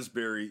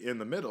raspberry in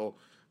the middle.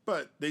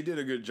 But they did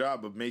a good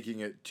job of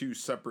making it two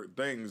separate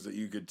things that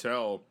you could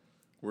tell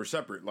were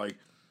separate. Like,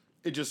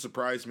 it just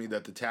surprised me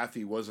that the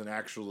taffy wasn't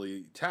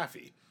actually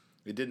taffy.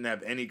 It didn't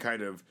have any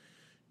kind of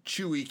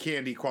chewy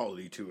candy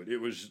quality to it. It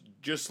was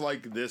just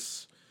like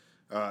this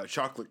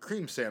chocolate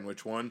cream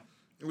sandwich one.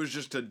 It was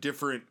just a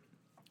different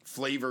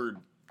flavored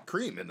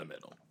cream in the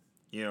middle,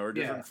 or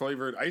different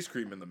flavored ice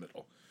cream in the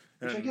middle.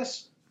 Which I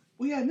guess,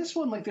 in this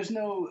one, like, there's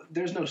no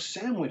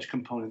sandwich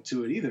component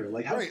to it either.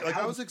 Like,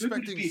 I was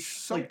expecting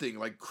something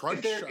like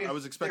crunch. I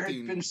was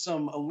expecting there had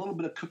been a little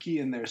bit of cookie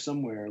in there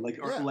somewhere, like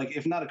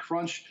if not a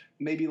crunch,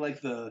 maybe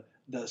like the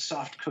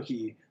soft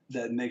cookie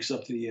that makes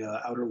up the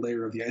outer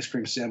layer of the ice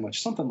cream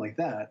sandwich, something like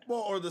that. Well,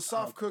 or the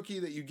soft cookie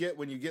that you get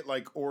when you get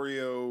like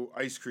Oreo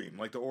ice cream,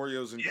 like the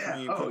Oreos and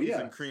cream cookies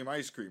and cream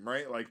ice cream,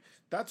 right? Like,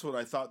 that's what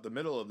I thought the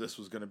middle of this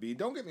was going to be.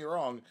 Don't get me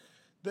wrong,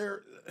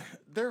 they're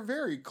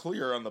very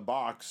clear on the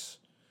box.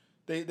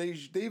 They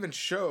even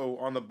show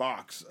on the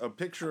box a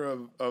picture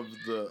of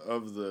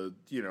the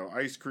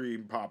ice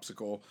cream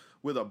popsicle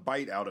with a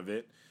bite out of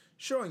it,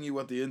 showing you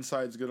what the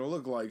inside's going to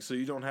look like, so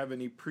you don't have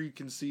any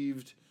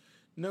preconceived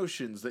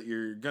notions that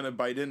you're going to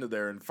bite into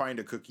there and find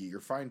a cookie or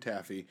find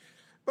taffy.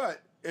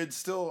 But it's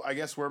still, I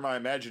guess, where my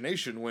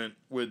imagination went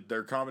with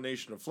their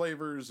combination of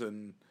flavors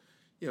and,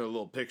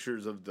 little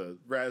pictures of the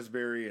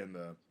raspberry and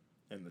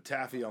the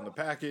taffy on the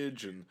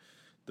package, and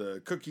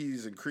the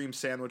cookies and cream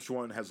sandwich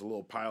one has a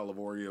little pile of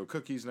Oreo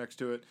cookies next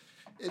to it.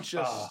 It's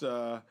just it's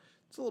a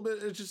little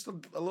bit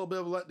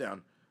of a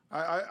letdown.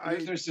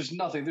 There's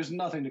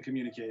nothing to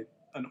communicate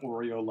an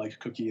Oreo-like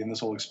cookie in this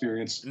whole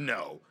experience.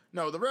 No,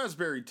 the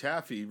raspberry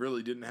taffy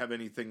really didn't have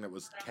anything that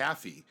was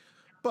taffy.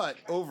 But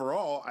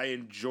overall, I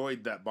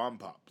enjoyed that bomb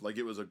pop. Like,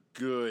 it was a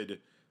good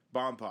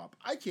bomb pop.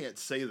 I can't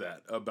say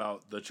that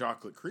about the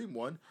chocolate cream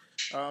one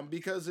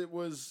because it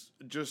was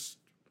just...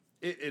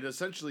 It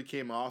essentially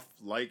came off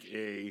like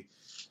a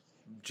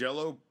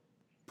Jell-O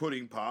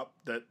pudding pop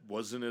that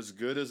wasn't as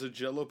good as a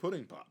Jell-O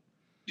pudding pop.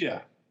 Yeah.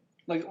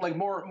 Like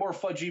more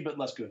fudgy, but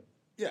less good.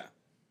 Yeah.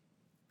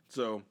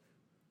 So...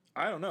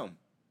 I don't know.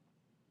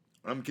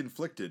 I'm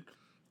conflicted.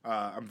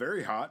 I'm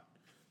very hot,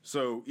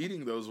 so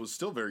eating those was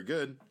still very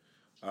good.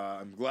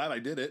 I'm glad I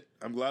did it.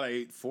 I'm glad I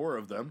ate 4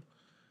 of them.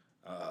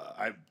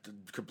 I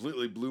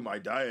completely blew my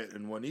diet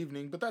in one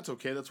evening, but that's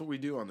okay. That's what we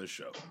do on this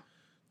show.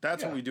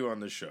 What we do on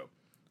this show.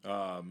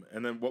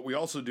 And then what we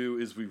also do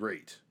is we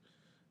rate.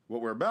 What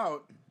we're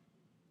about,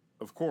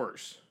 of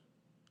course,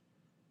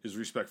 is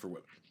respect for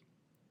women.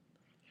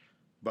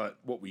 But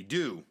what we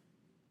do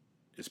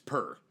is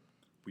purr.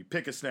 We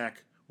pick a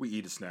snack. We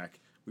eat a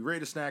snack. We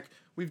rate a snack.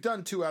 We've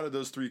done 2 out of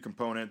those 3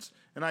 components,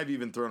 and I've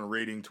even thrown a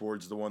rating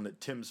towards the one that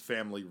Tim's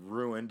family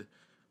ruined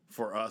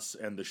for us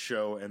and the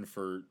show and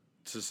for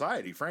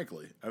society,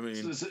 frankly. I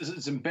mean...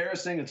 It's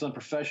embarrassing. It's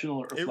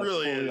unprofessional. It reflects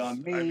really fully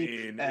on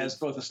me as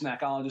both a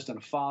snackologist and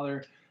a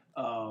father,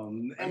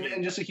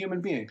 and just a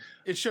human being.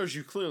 It shows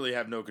you clearly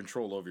have no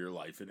control over your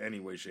life in any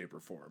way, shape, or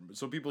form.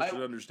 So people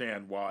should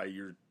understand why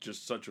you're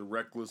just such a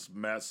reckless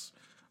mess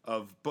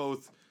of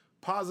both...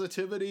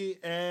 positivity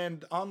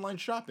and online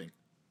shopping.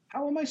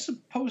 How am I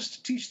supposed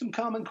to teach them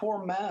Common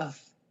Core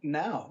math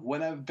now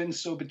when I've been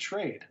so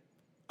betrayed?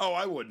 Oh,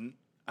 I wouldn't.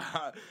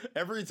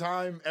 Every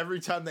time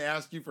they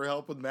ask you for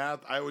help with math,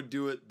 I would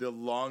do it the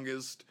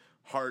longest,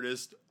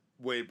 hardest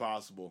way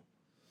possible.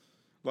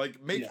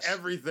 Like, make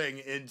everything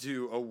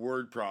into a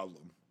word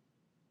problem.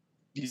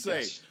 You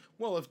say,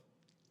 well, if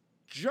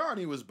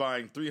Johnny was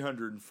buying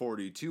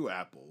 342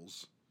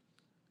 apples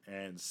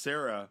and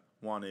Sarah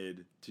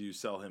wanted to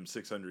sell him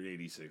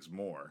 686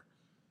 more,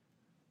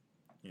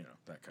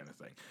 that kind of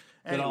thing.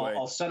 Anyway,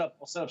 I'll set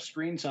up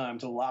screen time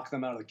to lock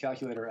them out of the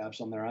calculator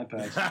apps on their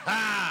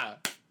iPads.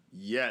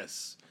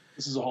 Yes,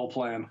 this is a whole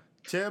plan.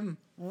 Tim,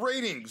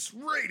 ratings.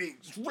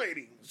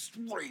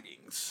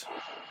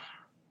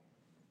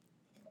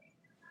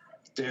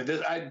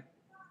 Dude, I'm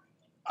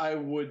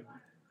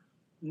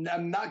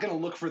not going to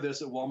look for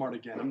this at Walmart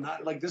again. I'm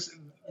not like this.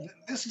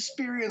 This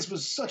experience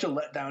was such a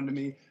letdown to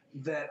me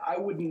that I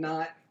would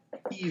not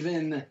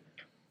even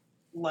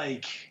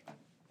like.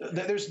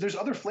 There's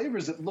other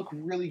flavors that look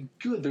really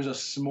good. There's a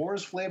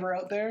s'mores flavor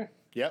out there.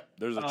 Yep,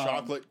 there's a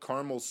chocolate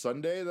caramel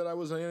sundae that I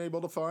was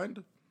unable to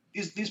find.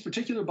 These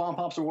particular bomb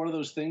pops are one of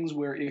those things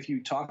where if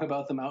you talk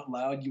about them out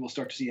loud, you will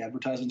start to see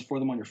advertisements for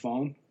them on your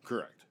phone.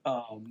 Correct.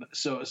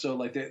 So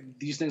like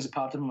these things have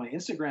popped up in my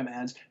Instagram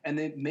ads, and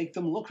they make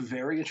them look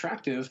very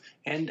attractive,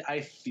 and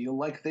I feel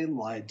like they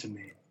lied to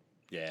me.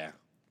 Yeah.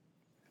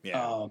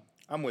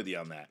 I'm with you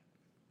on that.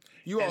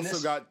 You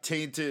also got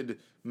tainted,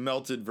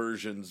 melted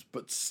versions,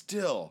 but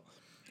still,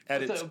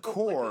 at its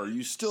core,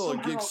 you still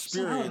are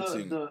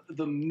experiencing.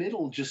 The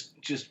middle just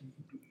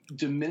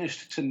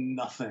diminished to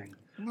nothing.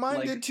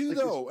 Mine did too,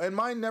 though, and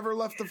mine never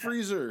left the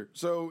freezer.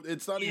 So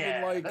it's not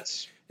even like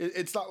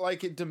it's not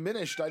like it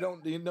diminished. I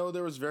don't know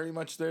there was very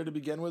much there to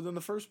begin with in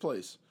the first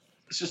place.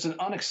 It's just an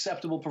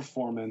unacceptable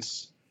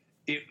performance.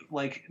 It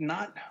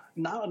not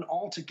an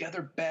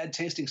altogether bad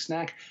tasting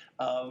snack,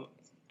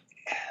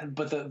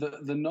 but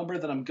the number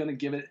that I'm going to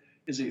give it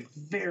is a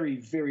very,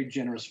 very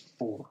generous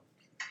 4.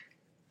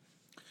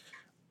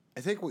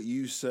 I think what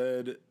you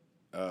said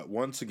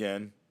once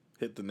again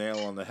hit the nail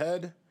on the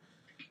head.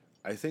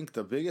 I think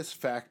the biggest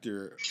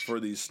factor for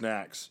these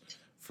snacks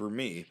for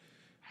me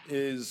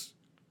is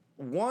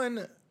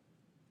one,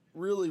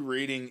 really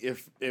rating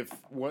if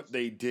what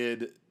they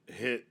did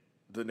hit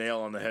the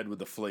nail on the head with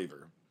the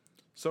flavor.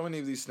 So many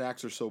of these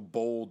snacks are so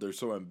bold, they're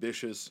so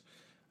ambitious.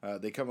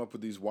 They come up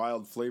with these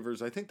wild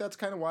flavors. I think that's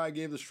kind of why I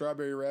gave the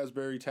strawberry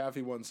raspberry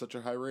taffy one such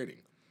a high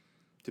rating.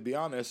 To be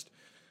honest,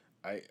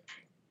 I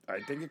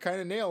think it kind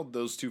of nailed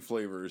those two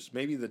flavors.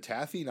 Maybe the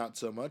taffy, not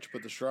so much,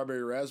 but the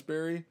strawberry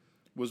raspberry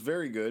was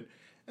very good.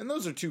 And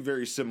those are two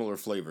very similar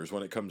flavors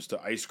when it comes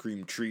to ice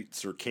cream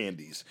treats or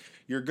candies.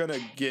 You're going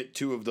to get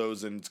two of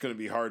those, and it's going to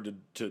be hard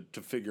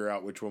to figure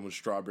out which one was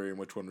strawberry and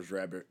which one was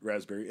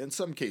raspberry in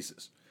some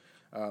cases.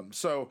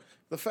 So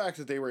the fact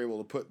that they were able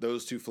to put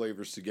those two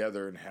flavors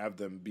together and have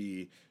them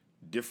be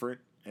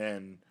different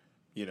and,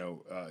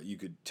 you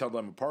could tell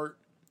them apart,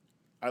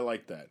 I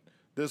like that.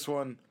 This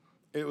one,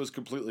 it was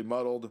completely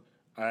muddled.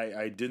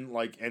 I didn't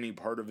like any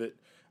part of it.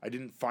 I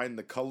didn't find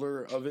the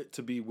color of it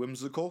to be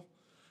whimsical.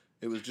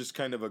 It was just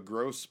kind of a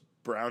gross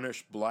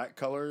brownish black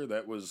color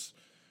that was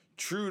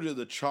true to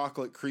the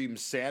chocolate cream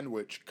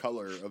sandwich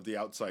color of the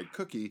outside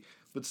cookie,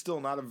 but still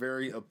not a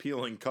very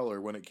appealing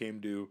color when it came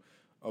to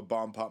a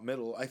Bomb Pop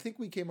Middle. I think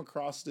we came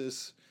across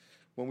this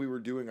when we were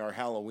doing our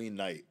Halloween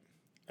night,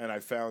 and I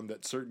found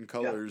that certain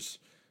colors,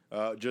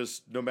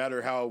 just no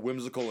matter how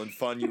whimsical and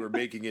fun you were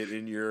making it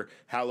in your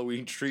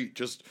Halloween treat,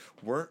 just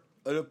weren't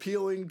an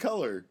appealing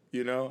color,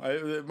 It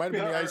might have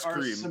been the ice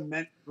cream. Our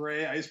cement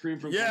gray ice cream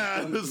from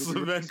the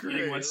cement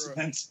gray.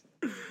 Right.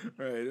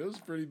 Right, it was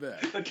pretty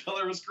bad. The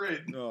color was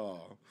great.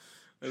 Oh,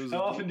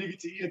 how often do you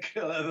get to eat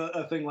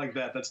a thing like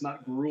that? That's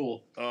not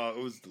gruel.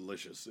 It was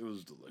delicious.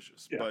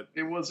 Yeah, but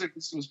it was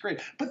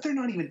great. But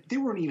they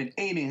weren't even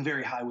aiming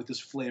very high with this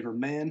flavor,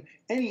 man.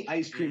 Any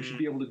ice cream should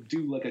be able to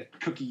do like a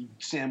cookie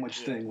sandwich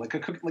thing,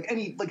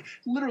 like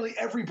literally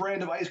every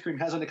brand of ice cream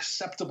has an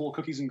acceptable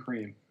cookies and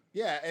cream.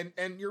 Yeah,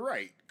 and you're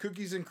right.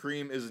 Cookies and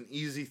cream is an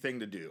easy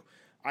thing to do.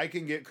 I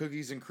can get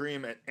cookies and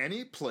cream at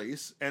any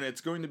place, and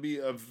it's going to be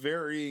a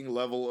varying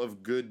level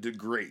of good to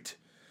great.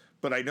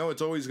 But I know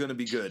it's always going to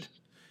be good.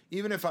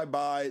 Even if I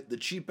buy the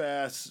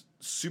cheap-ass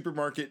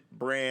supermarket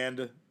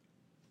brand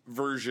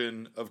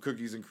version of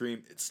cookies and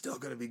cream, it's still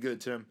going to be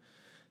good, Tim.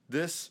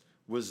 This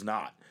was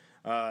not.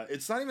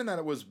 It's not even that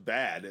it was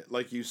bad.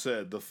 Like you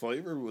said, the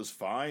flavor was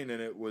fine,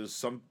 and it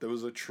was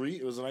a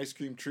treat. It was an ice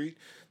cream treat.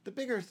 The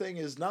bigger thing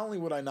is not only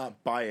would I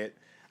not buy it,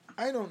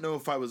 I don't know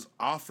if I was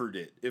offered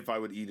it if I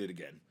would eat it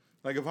again.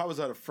 Like if I was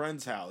at a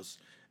friend's house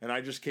and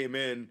I just came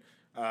in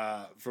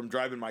from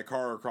driving my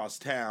car across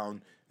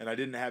town and I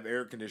didn't have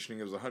air conditioning,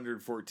 it was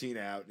 114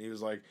 out, and he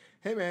was like,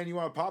 "Hey man, you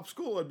want a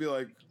popsicle?" I'd be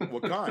like,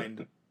 "What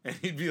kind?" And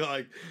he'd be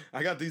like,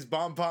 "I got these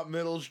Bomb Pop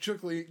Middles,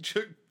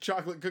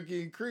 chocolate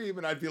cookie and cream,"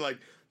 and I'd be like,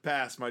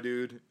 "Pass, my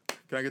dude.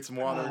 Can I get some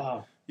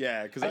water?"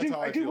 Yeah, because that's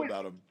how I feel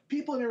about them.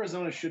 People in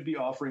Arizona should be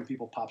offering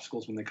people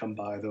popsicles when they come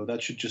by, though.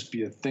 That should just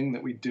be a thing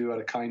that we do out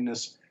of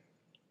kindness.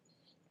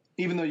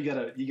 Even though you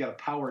gotta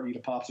power eat a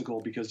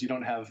popsicle because you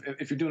don't have,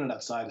 if you're doing it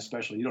outside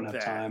especially, you don't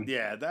have time.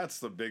 Yeah, that's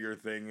the bigger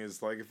thing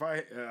is like if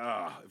I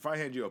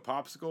hand you a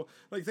popsicle,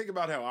 like think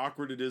about how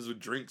awkward it is with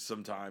drinks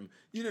sometime.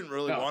 You didn't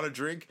really want a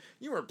drink.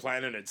 You weren't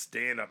planning on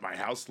staying at my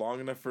house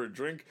long enough for a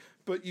drink,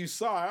 but you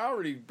saw I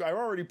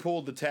already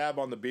pulled the tab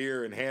on the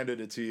beer and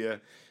handed it to you.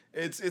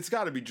 It's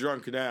got to be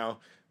drunk now.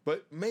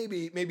 But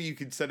maybe you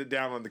could set it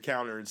down on the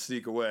counter and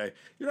sneak away.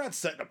 You're not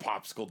setting a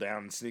popsicle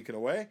down and sneaking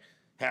away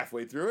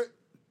halfway through it.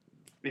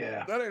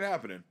 Yeah. That ain't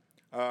happening.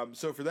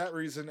 So for that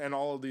reason and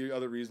all of the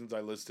other reasons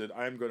I listed,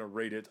 I'm going to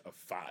rate it a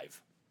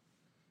 5.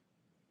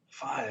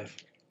 5.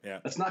 Yeah.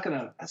 That's not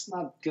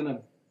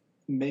gonna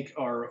make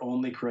our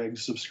Only Craig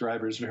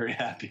subscribers very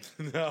happy.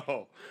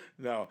 No.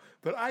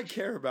 But I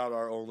care about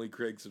our Only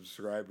Craig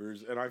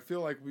subscribers, and I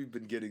feel like we've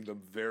been getting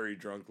them very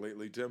drunk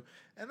lately, Tim,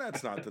 and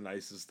that's not the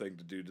nicest thing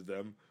to do to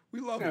them. We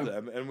love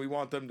them, and we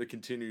want them to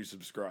continue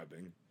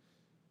subscribing.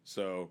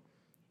 So,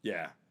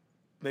 yeah.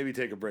 Maybe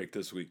take a break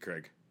this week,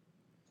 Craig.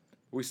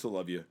 We still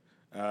love you.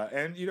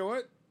 And you know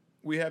what?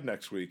 We have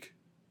next week.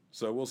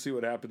 So we'll see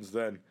what happens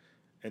then.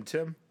 And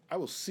Tim, I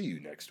will see you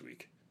next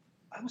week.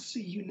 I will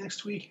see you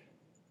next week.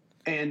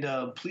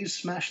 And please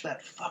smash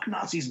that fuck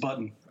Nazis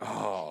button.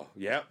 Oh,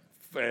 yep.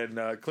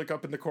 And click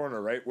up in the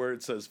corner, right where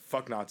it says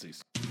fuck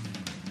Nazis.